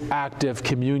 but this act of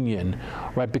communion,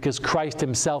 right? Because Christ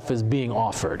himself is being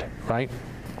offered, right?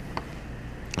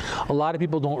 A lot of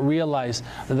people don't realize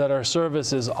that our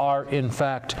services are, in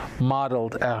fact,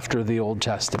 modeled after the Old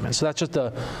Testament. So that's just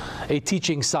a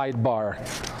teaching sidebar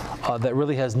that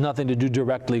really has nothing to do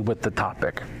directly with the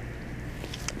topic.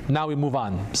 Now we move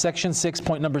on. Section 6,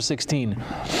 point number 16.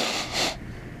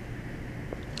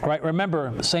 Right,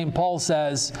 remember, St. Paul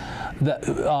says that,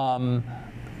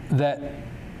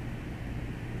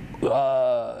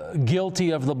 guilty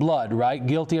of the blood, right?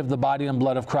 Guilty of the body and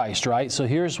blood of Christ, right? So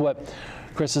here's what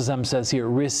Chrysostom says here.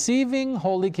 Receiving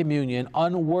Holy Communion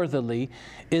unworthily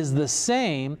is the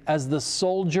same as the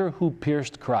soldier who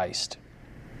pierced Christ.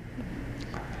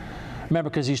 Remember,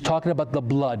 because he's talking about the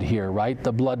blood here, right?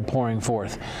 The blood pouring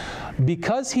forth.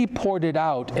 Because he poured it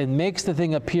out and makes the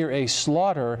thing appear a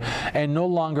slaughter and no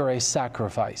longer a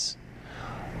sacrifice.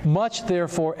 Much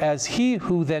therefore as he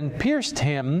who then pierced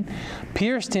him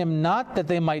not that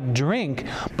they might drink,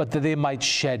 but that they might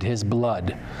shed his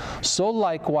blood. So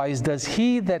likewise does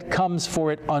he that comes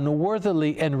for it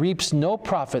unworthily and reaps no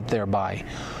profit thereby.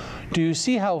 Do you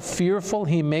see how fearful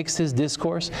he makes his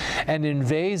discourse, and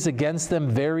inveighs against them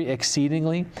very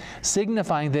exceedingly,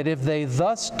 signifying that if they are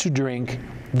thus to drink,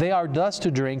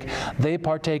 they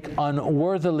partake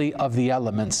unworthily of the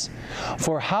elements.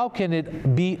 For how can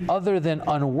it be other than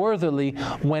unworthily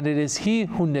when it is he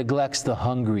who neglects the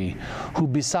hungry, who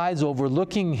besides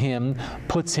overlooking him,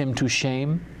 puts him to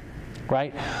shame?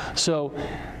 Right? So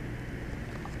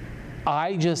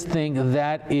I just think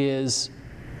that is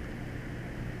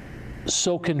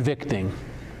so convicting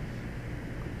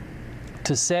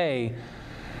to say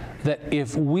that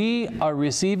if we are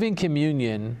receiving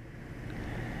communion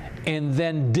and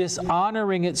then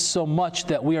dishonoring it so much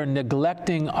that we are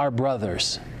neglecting our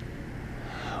brothers,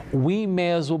 we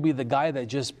may as well be the guy that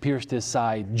just pierced his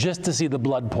side just to see the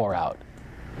blood pour out.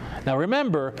 Now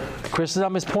remember,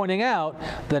 Chrysostom is pointing out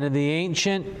that in the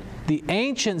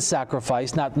ancient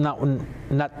sacrifice, not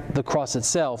the cross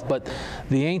itself, but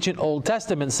the ancient Old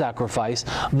Testament sacrifice,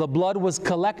 the blood was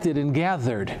collected and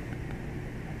gathered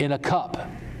in a cup.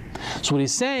 So what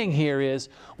he's saying here is,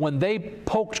 when they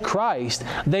poked Christ,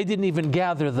 they didn't even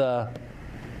gather the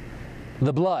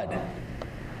blood.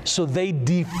 So they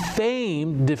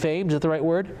defamed, is that the right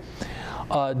word?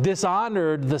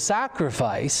 Dishonored the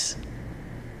sacrifice,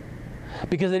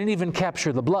 because they didn't even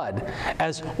capture the blood,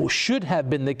 as should have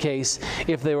been the case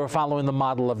if they were following the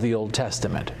model of the Old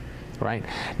Testament, right?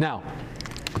 Now,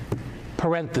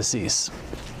 parentheses.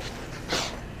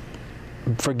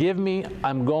 Forgive me,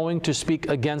 I'm going to speak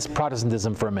against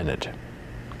Protestantism for a minute.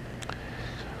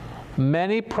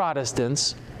 Many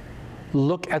Protestants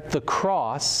look at the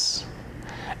cross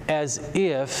as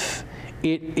if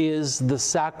it is the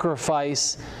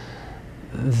sacrifice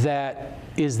that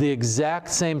is the exact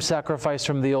same sacrifice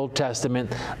from the Old Testament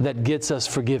that gets us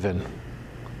forgiven,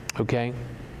 okay?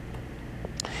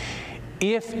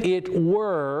 If it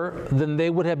were, then they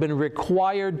would have been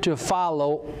required to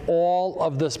follow all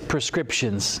of the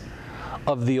prescriptions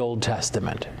of the Old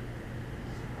Testament,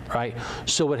 right?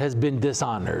 So it has been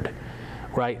dishonored,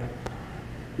 right?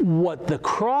 What the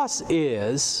cross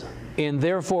is, and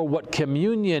therefore what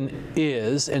communion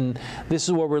is, and this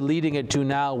is what we're leading it to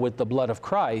now with the blood of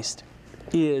Christ,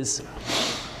 is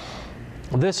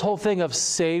this whole thing of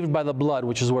saved by the blood,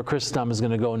 which is where Chrysostom is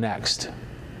going to go next.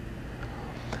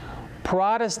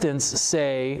 Protestants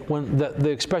say when the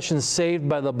expression saved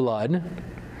by the blood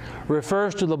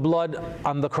refers to the blood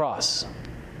on the cross.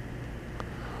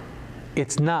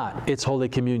 It's not. It's Holy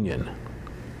Communion.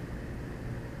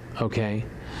 Okay?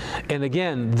 And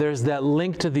again, there's that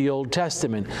link to the Old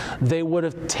Testament. They would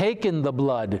have taken the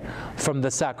blood from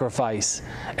the sacrifice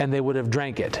and they would have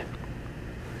drank it.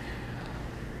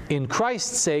 In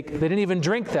Christ's sake, they didn't even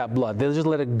drink that blood. They just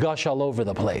let it gush all over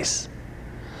the place.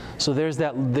 So there's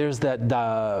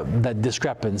that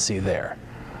discrepancy there.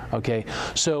 Okay?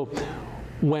 So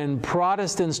when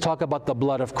Protestants talk about the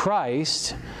blood of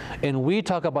Christ and we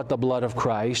talk about the blood of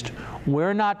Christ,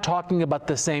 we're not talking about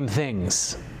the same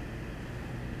things.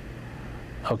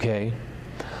 Okay?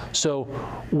 So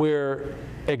we're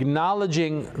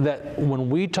acknowledging that when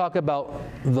we talk about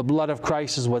the blood of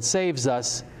Christ is what saves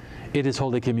us, it is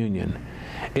Holy Communion.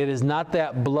 It is not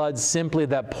that blood simply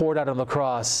that poured out on the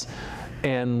cross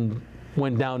and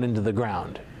went down into the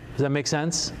ground. Does that make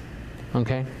sense?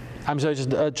 Okay. I'm sorry,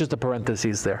 just a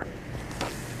parenthesis there.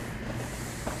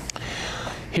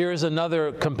 Here's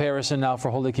another comparison now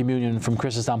for Holy Communion from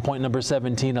Chrysostom, point number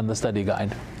 17 on the study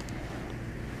guide.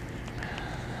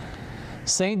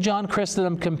 2 St. John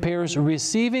Chrysostom compares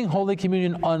receiving Holy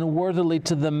Communion unworthily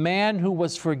to the man who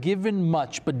was forgiven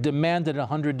much but demanded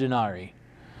 100 denarii.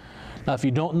 Now, if you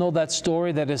don't know that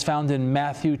story, that is found in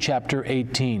Matthew chapter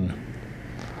 18.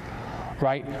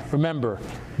 Right? Remember,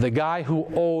 the guy who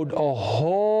owed a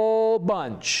whole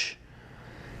bunch,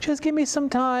 just give me some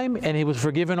time, and he was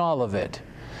forgiven all of it.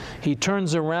 He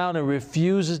turns around and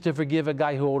refuses to forgive a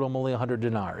guy who owed him only 100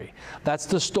 denarii. That's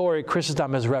the story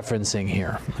Chrysostom is referencing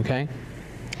here, okay?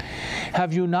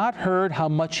 Have you not heard how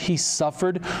much he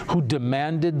suffered who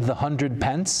demanded the 100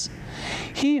 pence?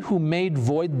 He who made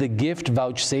void the gift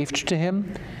vouchsafed to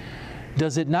him?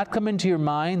 Does it not come into your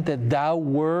mind that thou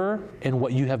were and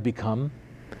what you have become?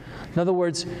 In other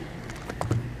words,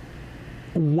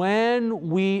 when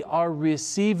we are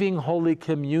receiving Holy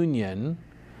Communion,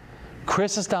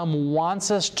 Chrysostom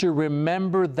wants us to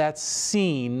remember that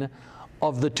scene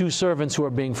of the two servants who are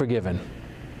being forgiven.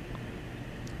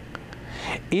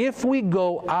 If we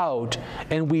go out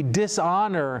and we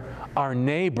dishonor our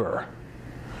neighbor,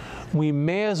 we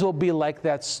may as well be like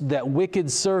that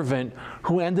wicked servant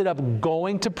who ended up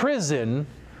going to prison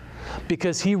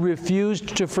because he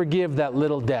refused to forgive that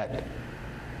little debt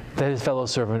that his fellow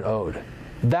servant owed.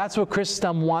 That's what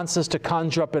Chrysostom wants us to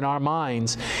conjure up in our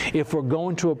minds if we're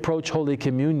going to approach Holy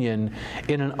Communion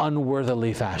in an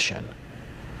unworthily fashion.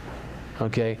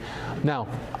 Okay? Now,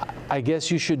 I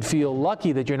guess you should feel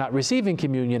lucky that you're not receiving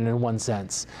communion in one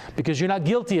sense, because you're not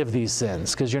guilty of these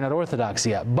sins, because you're not Orthodox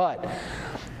yet. But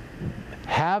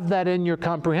have that in your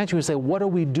comprehension. You say, what are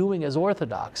we doing as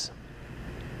Orthodox?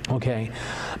 Okay?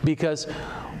 Because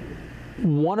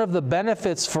one of the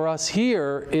benefits for us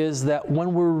here is that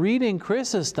when we're reading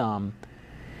Chrysostom,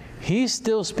 he's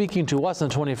still speaking to us in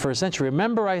the 21st century.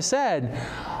 Remember I said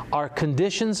our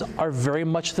conditions are very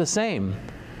much the same.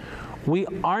 We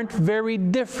aren't very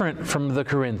different from the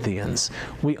Corinthians.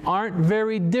 We aren't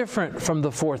very different from the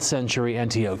 4th century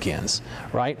Antiochians,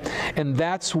 right? And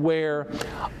that's where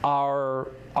our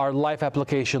life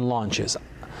application launches.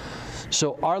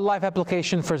 So our life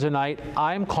application for tonight,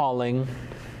 I'm calling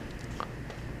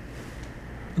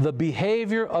the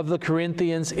behavior of the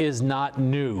Corinthians is not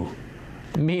new,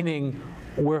 meaning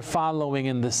we're following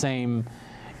in the same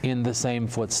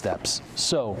footsteps.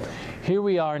 So here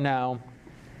we are now.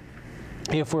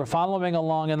 If we're following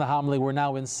along in the homily, we're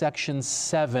now in section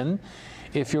 7.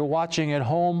 If you're watching at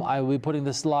home, I will be putting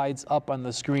the slides up on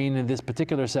the screen in this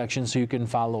particular section so you can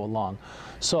follow along.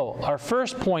 So our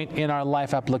first point in our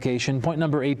life application, point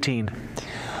number 18.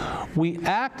 We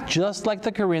act just like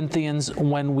the Corinthians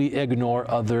when we ignore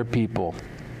other people.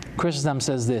 Chrysostom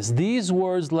says this, these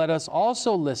words let us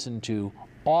also listen to,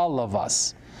 all of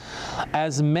us.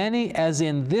 As many as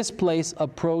in this place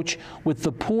approach with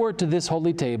the poor to this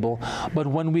holy table, but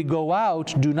when we go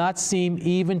out, do not seem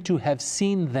even to have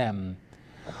seen them,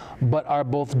 but are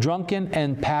both drunken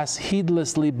and pass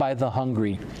heedlessly by the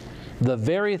hungry, the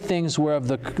very things whereof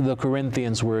the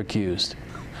Corinthians were accused.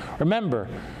 Remember,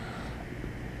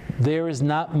 there is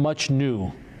not much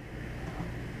new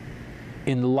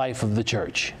in the life of the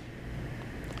church.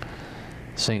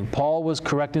 St. Paul was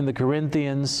correcting the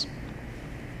Corinthians.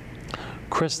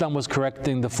 Chrysostom was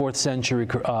correcting the 4th century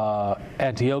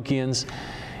Antiochians.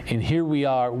 And here we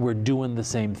are, we're doing the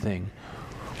same thing.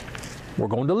 We're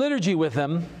going to liturgy with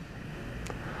them,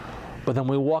 but then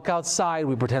we walk outside,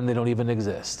 we pretend they don't even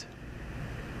exist.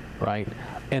 Right?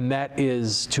 And that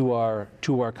is to our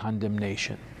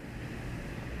condemnation.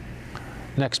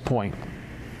 Next point.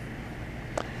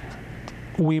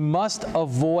 We must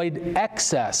avoid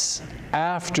excess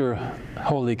after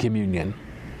Holy Communion.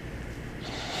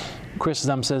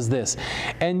 Chrysostom says this,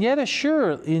 and yet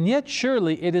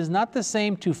surely it is not the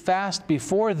same to fast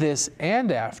before this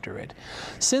and after it,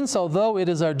 since although it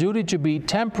is our duty to be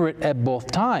temperate at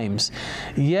both times,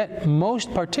 yet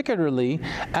most particularly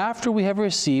after we have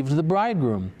received the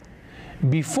bridegroom,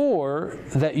 before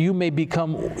that you may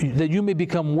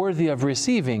become worthy of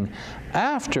receiving,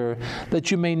 after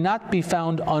that you may not be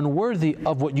found unworthy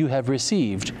of what you have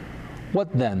received.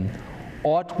 What then?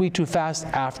 Ought we to fast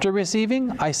after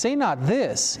receiving? I say not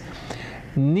this,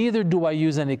 neither do I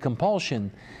use any compulsion.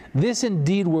 This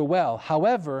indeed were well.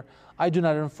 However, I do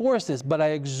not enforce this, but I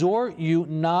exhort you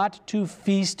not to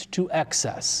feast to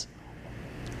excess.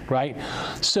 Right?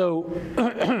 So,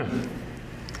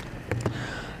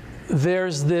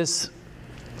 there's this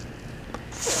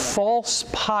false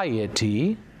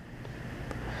piety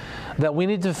that we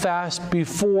need to fast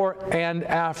before and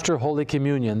after Holy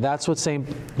Communion. That's what St.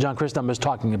 John Chrysostom is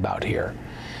talking about here.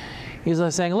 He's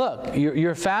saying, look,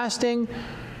 you're fasting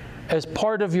as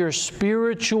part of your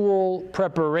spiritual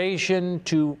preparation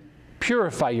to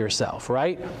purify yourself,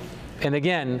 right? And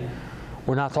again,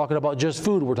 We're not talking about just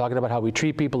food. We're talking about how we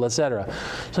treat people, etc.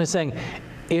 So he's saying,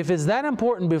 if it's that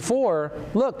important before,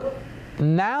 look,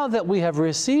 now that we have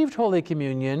received Holy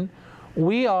Communion,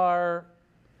 we are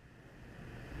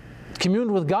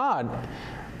communed with God.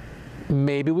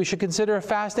 Maybe we should consider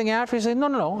fasting after. You say,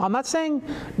 no, I'm not saying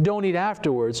don't eat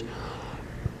afterwards,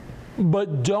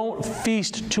 but don't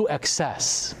feast to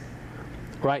excess,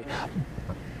 right?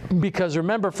 Because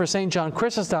remember, for St. John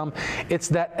Chrysostom, it's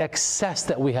that excess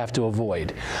that we have to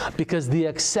avoid. Because the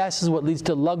excess is what leads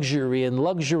to luxury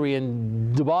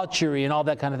and debauchery and all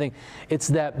that kind of thing. It's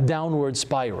that downward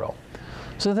spiral.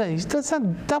 So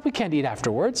that we can't eat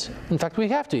afterwards. In fact, we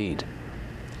have to eat.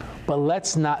 But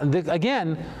let's not,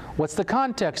 again, what's the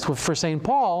context for St.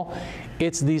 Paul?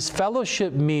 It's these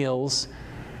fellowship meals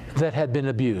that had been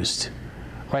abused.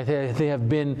 Right? They have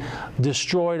been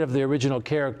destroyed of the original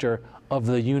character of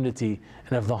the unity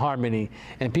and of the harmony,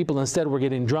 and people instead were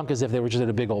getting drunk as if they were just at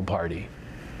a big old party.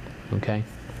 Okay?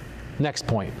 Next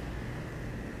point.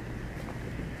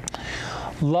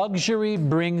 Luxury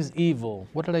brings evil.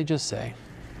 What did I just say?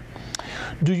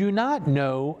 Do you not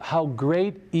know how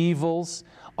great evils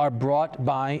are brought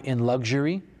by in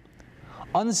luxury?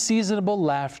 Unseasonable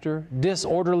laughter,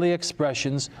 disorderly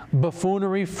expressions,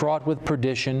 buffoonery fraught with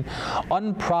perdition,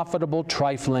 unprofitable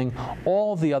trifling,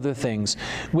 all the other things,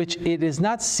 which it is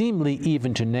not seemly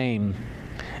even to name.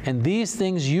 And these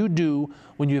things you do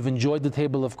when you have enjoyed the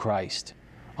table of Christ,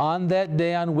 on that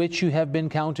day on which you have been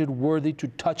counted worthy to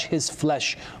touch his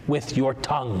flesh with your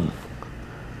tongue.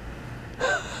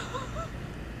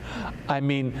 I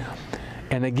mean,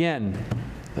 and again,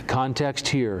 the context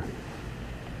here,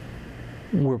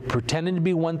 we're pretending to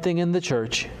be one thing in the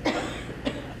church,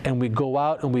 and we go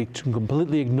out and we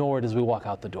completely ignore it as we walk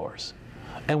out the doors.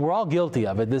 And we're all guilty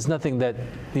of it. There's nothing that,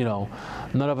 none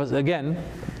of us, again,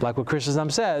 like what Chrysostom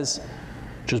says,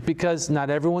 just because not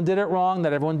everyone did it wrong,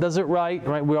 not everyone does it right?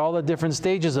 We're all at different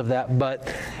stages of that,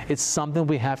 but it's something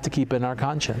we have to keep in our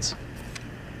conscience.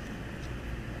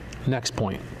 Next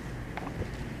point.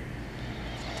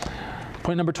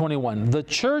 Point number 21. The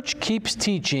church keeps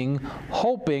teaching,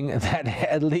 hoping that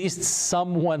at least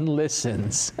someone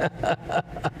listens.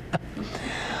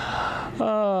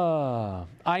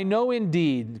 I know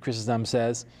indeed, Chrysostom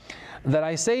says, that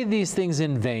I say these things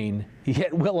in vain,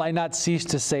 yet will I not cease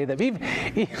to say them.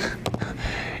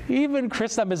 Even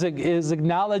Chrysostom is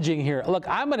acknowledging here, look,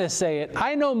 I'm going to say it.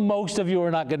 I know most of you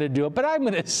are not going to do it, but I'm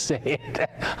going to say it.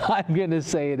 I'm going to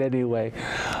say it anyway.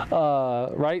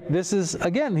 Right? This is,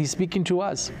 again, he's speaking to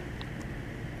us.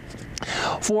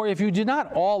 For if you do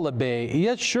not all obey,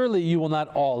 yet surely you will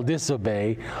not all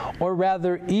disobey. Or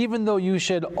rather, even though you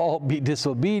should all be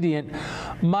disobedient,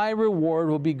 my reward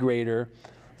will be greater.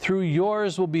 Through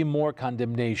yours will be more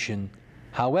condemnation.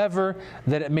 However,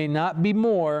 that it may not be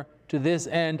more, to this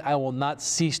end I will not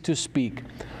cease to speak.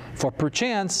 For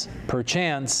perchance,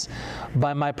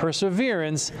 by my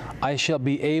perseverance, I shall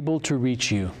be able to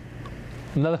reach you.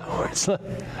 In other words,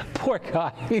 poor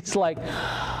guy, he's like,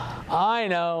 I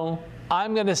know,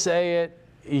 I'm going to say it,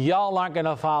 y'all aren't going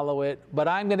to follow it, but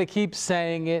I'm going to keep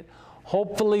saying it.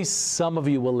 Hopefully some of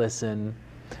you will listen.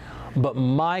 But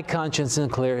my conscience is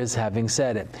clear as having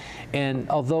said it. And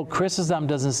although Chrysostom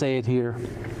doesn't say it here,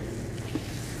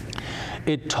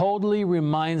 it totally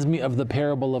reminds me of the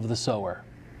parable of the sower.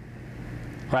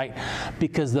 Right?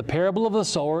 Because the parable of the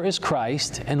sower is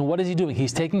Christ, and what is he doing?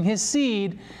 He's taking his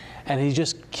seed, and he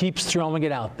just keeps throwing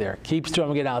it out there, keeps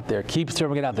throwing it out there, keeps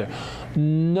throwing it out there,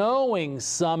 knowing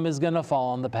some is going to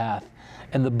fall on the path,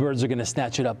 and the birds are going to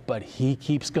snatch it up, but he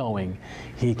keeps going,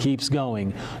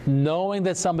 knowing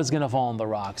that some is going to fall on the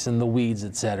rocks and the weeds,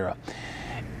 etc.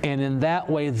 And in that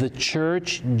way, the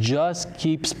church just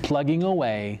keeps plugging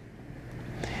away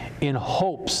in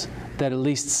hopes that at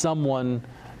least someone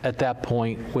at that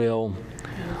point will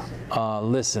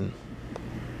listen.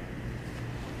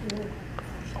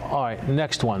 All right,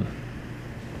 next one.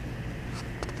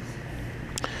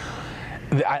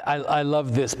 I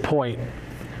love this point.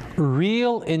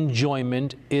 Real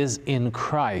enjoyment is in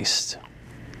Christ.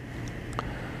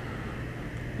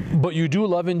 But you do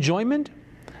love enjoyment?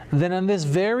 Then on this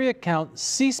very account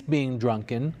cease being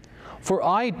drunken, for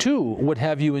I too would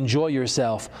have you enjoy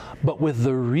yourself, but with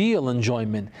the real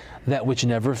enjoyment, that which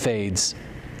never fades.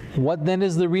 What then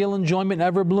is the real enjoyment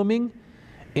ever blooming?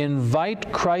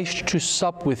 Invite Christ to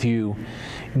sup with you.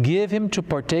 Give him to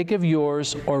partake of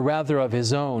yours, or rather of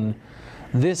his own.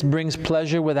 This brings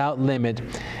pleasure without limit,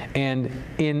 and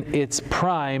in its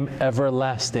prime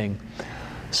everlasting.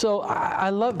 So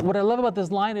what I love about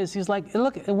this line is he's like,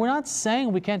 look, we're not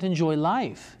saying we can't enjoy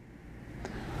life.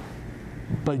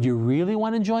 But you really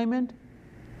want enjoyment?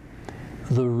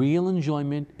 The real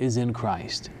enjoyment is in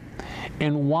Christ.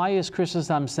 And why is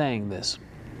Chrysostom saying this?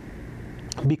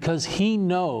 Because he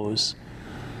knows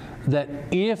that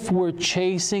if we're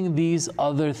chasing these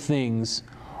other things,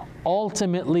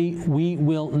 ultimately we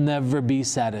will never be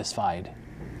satisfied.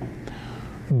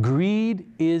 Greed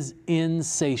is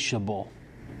insatiable.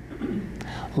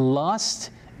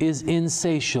 Lust is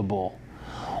insatiable.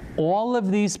 All of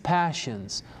these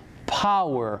passions,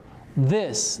 power,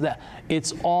 this, that,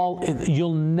 it's all,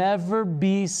 you'll never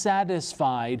be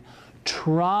satisfied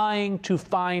trying to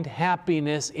find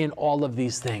happiness in all of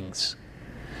these things.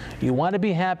 You want to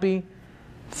be happy?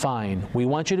 Fine. We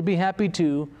want you to be happy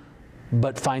too,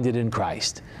 but find it in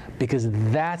Christ. Because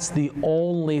that's the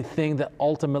only thing that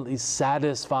ultimately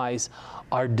satisfies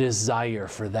our desire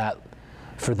for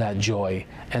that joy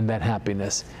and that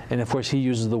happiness. And of course, he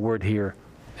uses the word here,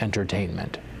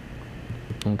 entertainment.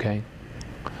 Okay?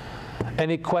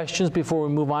 Any questions before we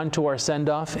move on to our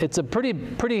send-off? It's a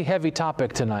pretty heavy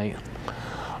topic tonight.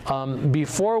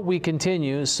 Before we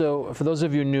continue, so for those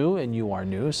of you new, and you are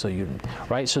new, so you,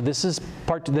 right? So this is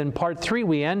part 3,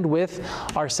 we end with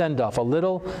our send-off, a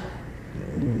little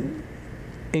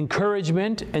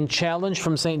encouragement and challenge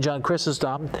from St. John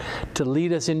Chrysostom to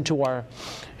lead us into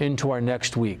our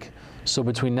next week. So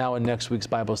between now and next week's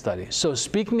Bible study. So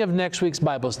speaking of next week's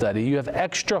Bible study, you have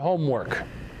extra homework.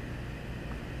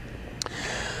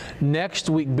 Next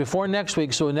week, before next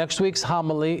week, so next week's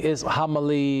homily is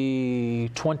homily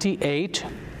 28.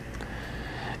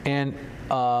 And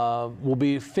we'll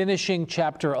be finishing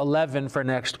chapter 11 for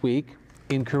next week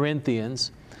in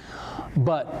Corinthians.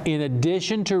 But in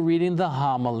addition to reading the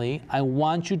homily, I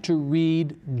want you to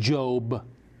read Job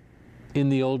in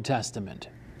the Old Testament.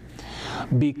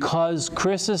 Because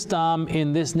Chrysostom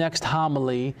in this next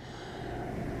homily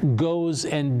goes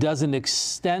and does an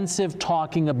extensive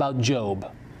talking about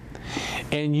Job.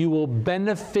 And you will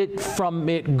benefit from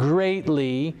it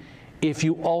greatly if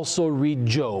you also read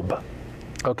Job.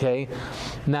 Okay?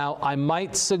 Now, I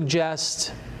might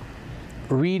suggest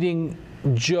reading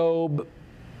Job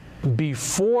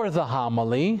before the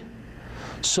homily,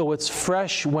 so it's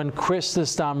fresh when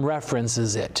Chrysostom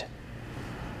references it.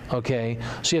 Okay,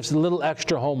 so you have a little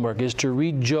extra homework, is to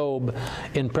read Job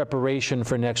in preparation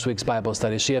for next week's Bible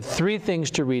study. So you have 3 things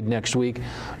to read next week.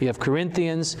 You have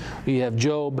Corinthians, you have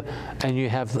Job, and you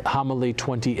have homily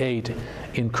 28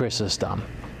 in Chrysostom.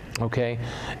 Okay,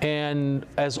 and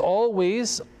as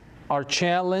always, our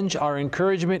challenge, our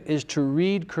encouragement is to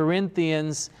read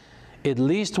Corinthians at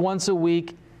least once a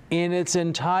week in its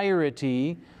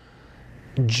entirety,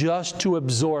 just to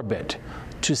absorb it,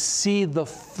 to see the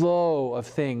flow of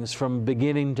things from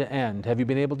beginning to end. Have you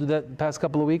been able to do that the past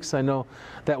couple of weeks? I know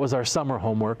that was our summer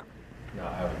homework. No,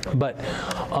 I haven't. But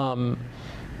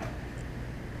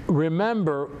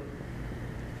remember,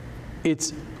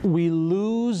 we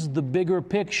lose the bigger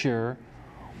picture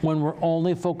when we're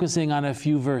only focusing on a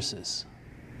few verses.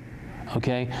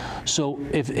 Okay? So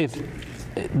if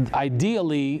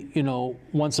ideally,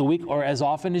 once a week or as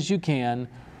often as you can,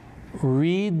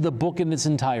 read the book in its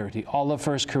entirety, all of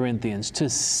 1 Corinthians, to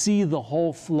see the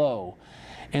whole flow.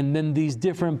 And then these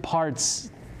different parts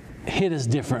hit us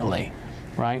differently,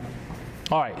 right?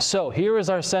 All right, so here is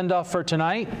our send-off for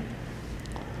tonight.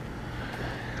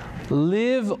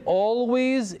 Live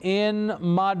always in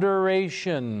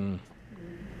moderation.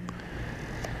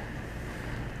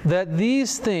 That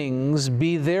these things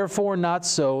be therefore not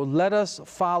so, let us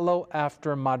follow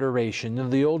after moderation.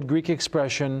 The old Greek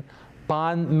expression,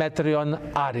 pan metrion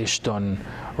ariston,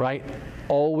 right?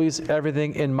 Always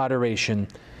everything in moderation.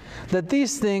 That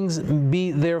these things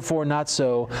be therefore not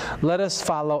so, let us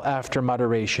follow after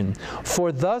moderation.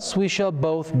 For thus we shall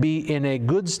both be in a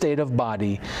good state of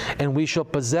body, and we shall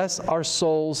possess our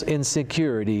souls in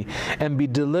security, and be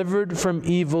delivered from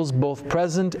evils both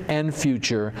present and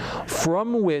future,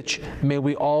 from which may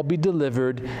we all be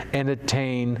delivered and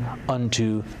attain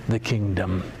unto the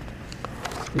kingdom.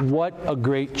 What a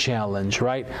great challenge,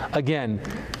 right? Again,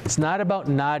 it's not about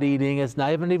not eating, it's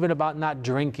not even about not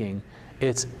drinking.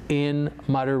 It's in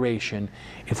moderation.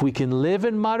 If we can live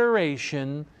in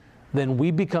moderation, then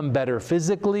we become better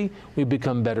physically, we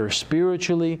become better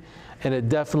spiritually, and it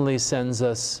definitely sends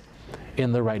us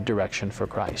in the right direction for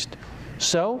Christ.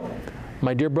 So,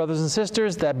 my dear brothers and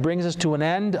sisters, that brings us to an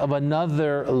end of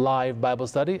another live Bible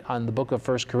study on the book of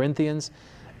 1 Corinthians,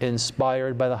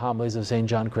 inspired by the homilies of St.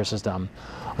 John Chrysostom.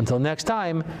 Until next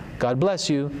time, God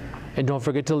bless you, and don't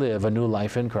forget to live a new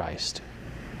life in Christ.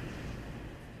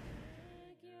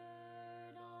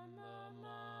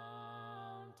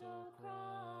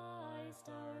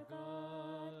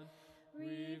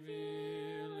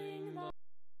 Revealing the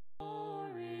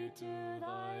glory to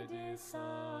thy disciples.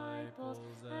 disciples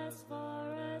as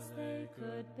far as they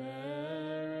could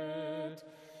bear it.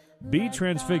 Be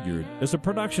Transfigured is a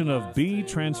production of Be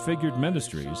Transfigured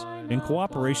Ministries in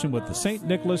cooperation with the St.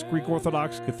 Nicholas Greek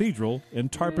Orthodox Cathedral in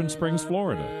Tarpon Springs,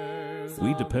 Florida.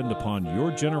 We depend upon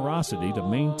your generosity to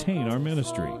maintain our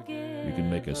ministry. You can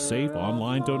make a safe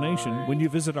online donation when you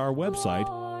visit our website,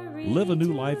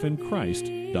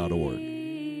 liveanewlifeinchrist.org.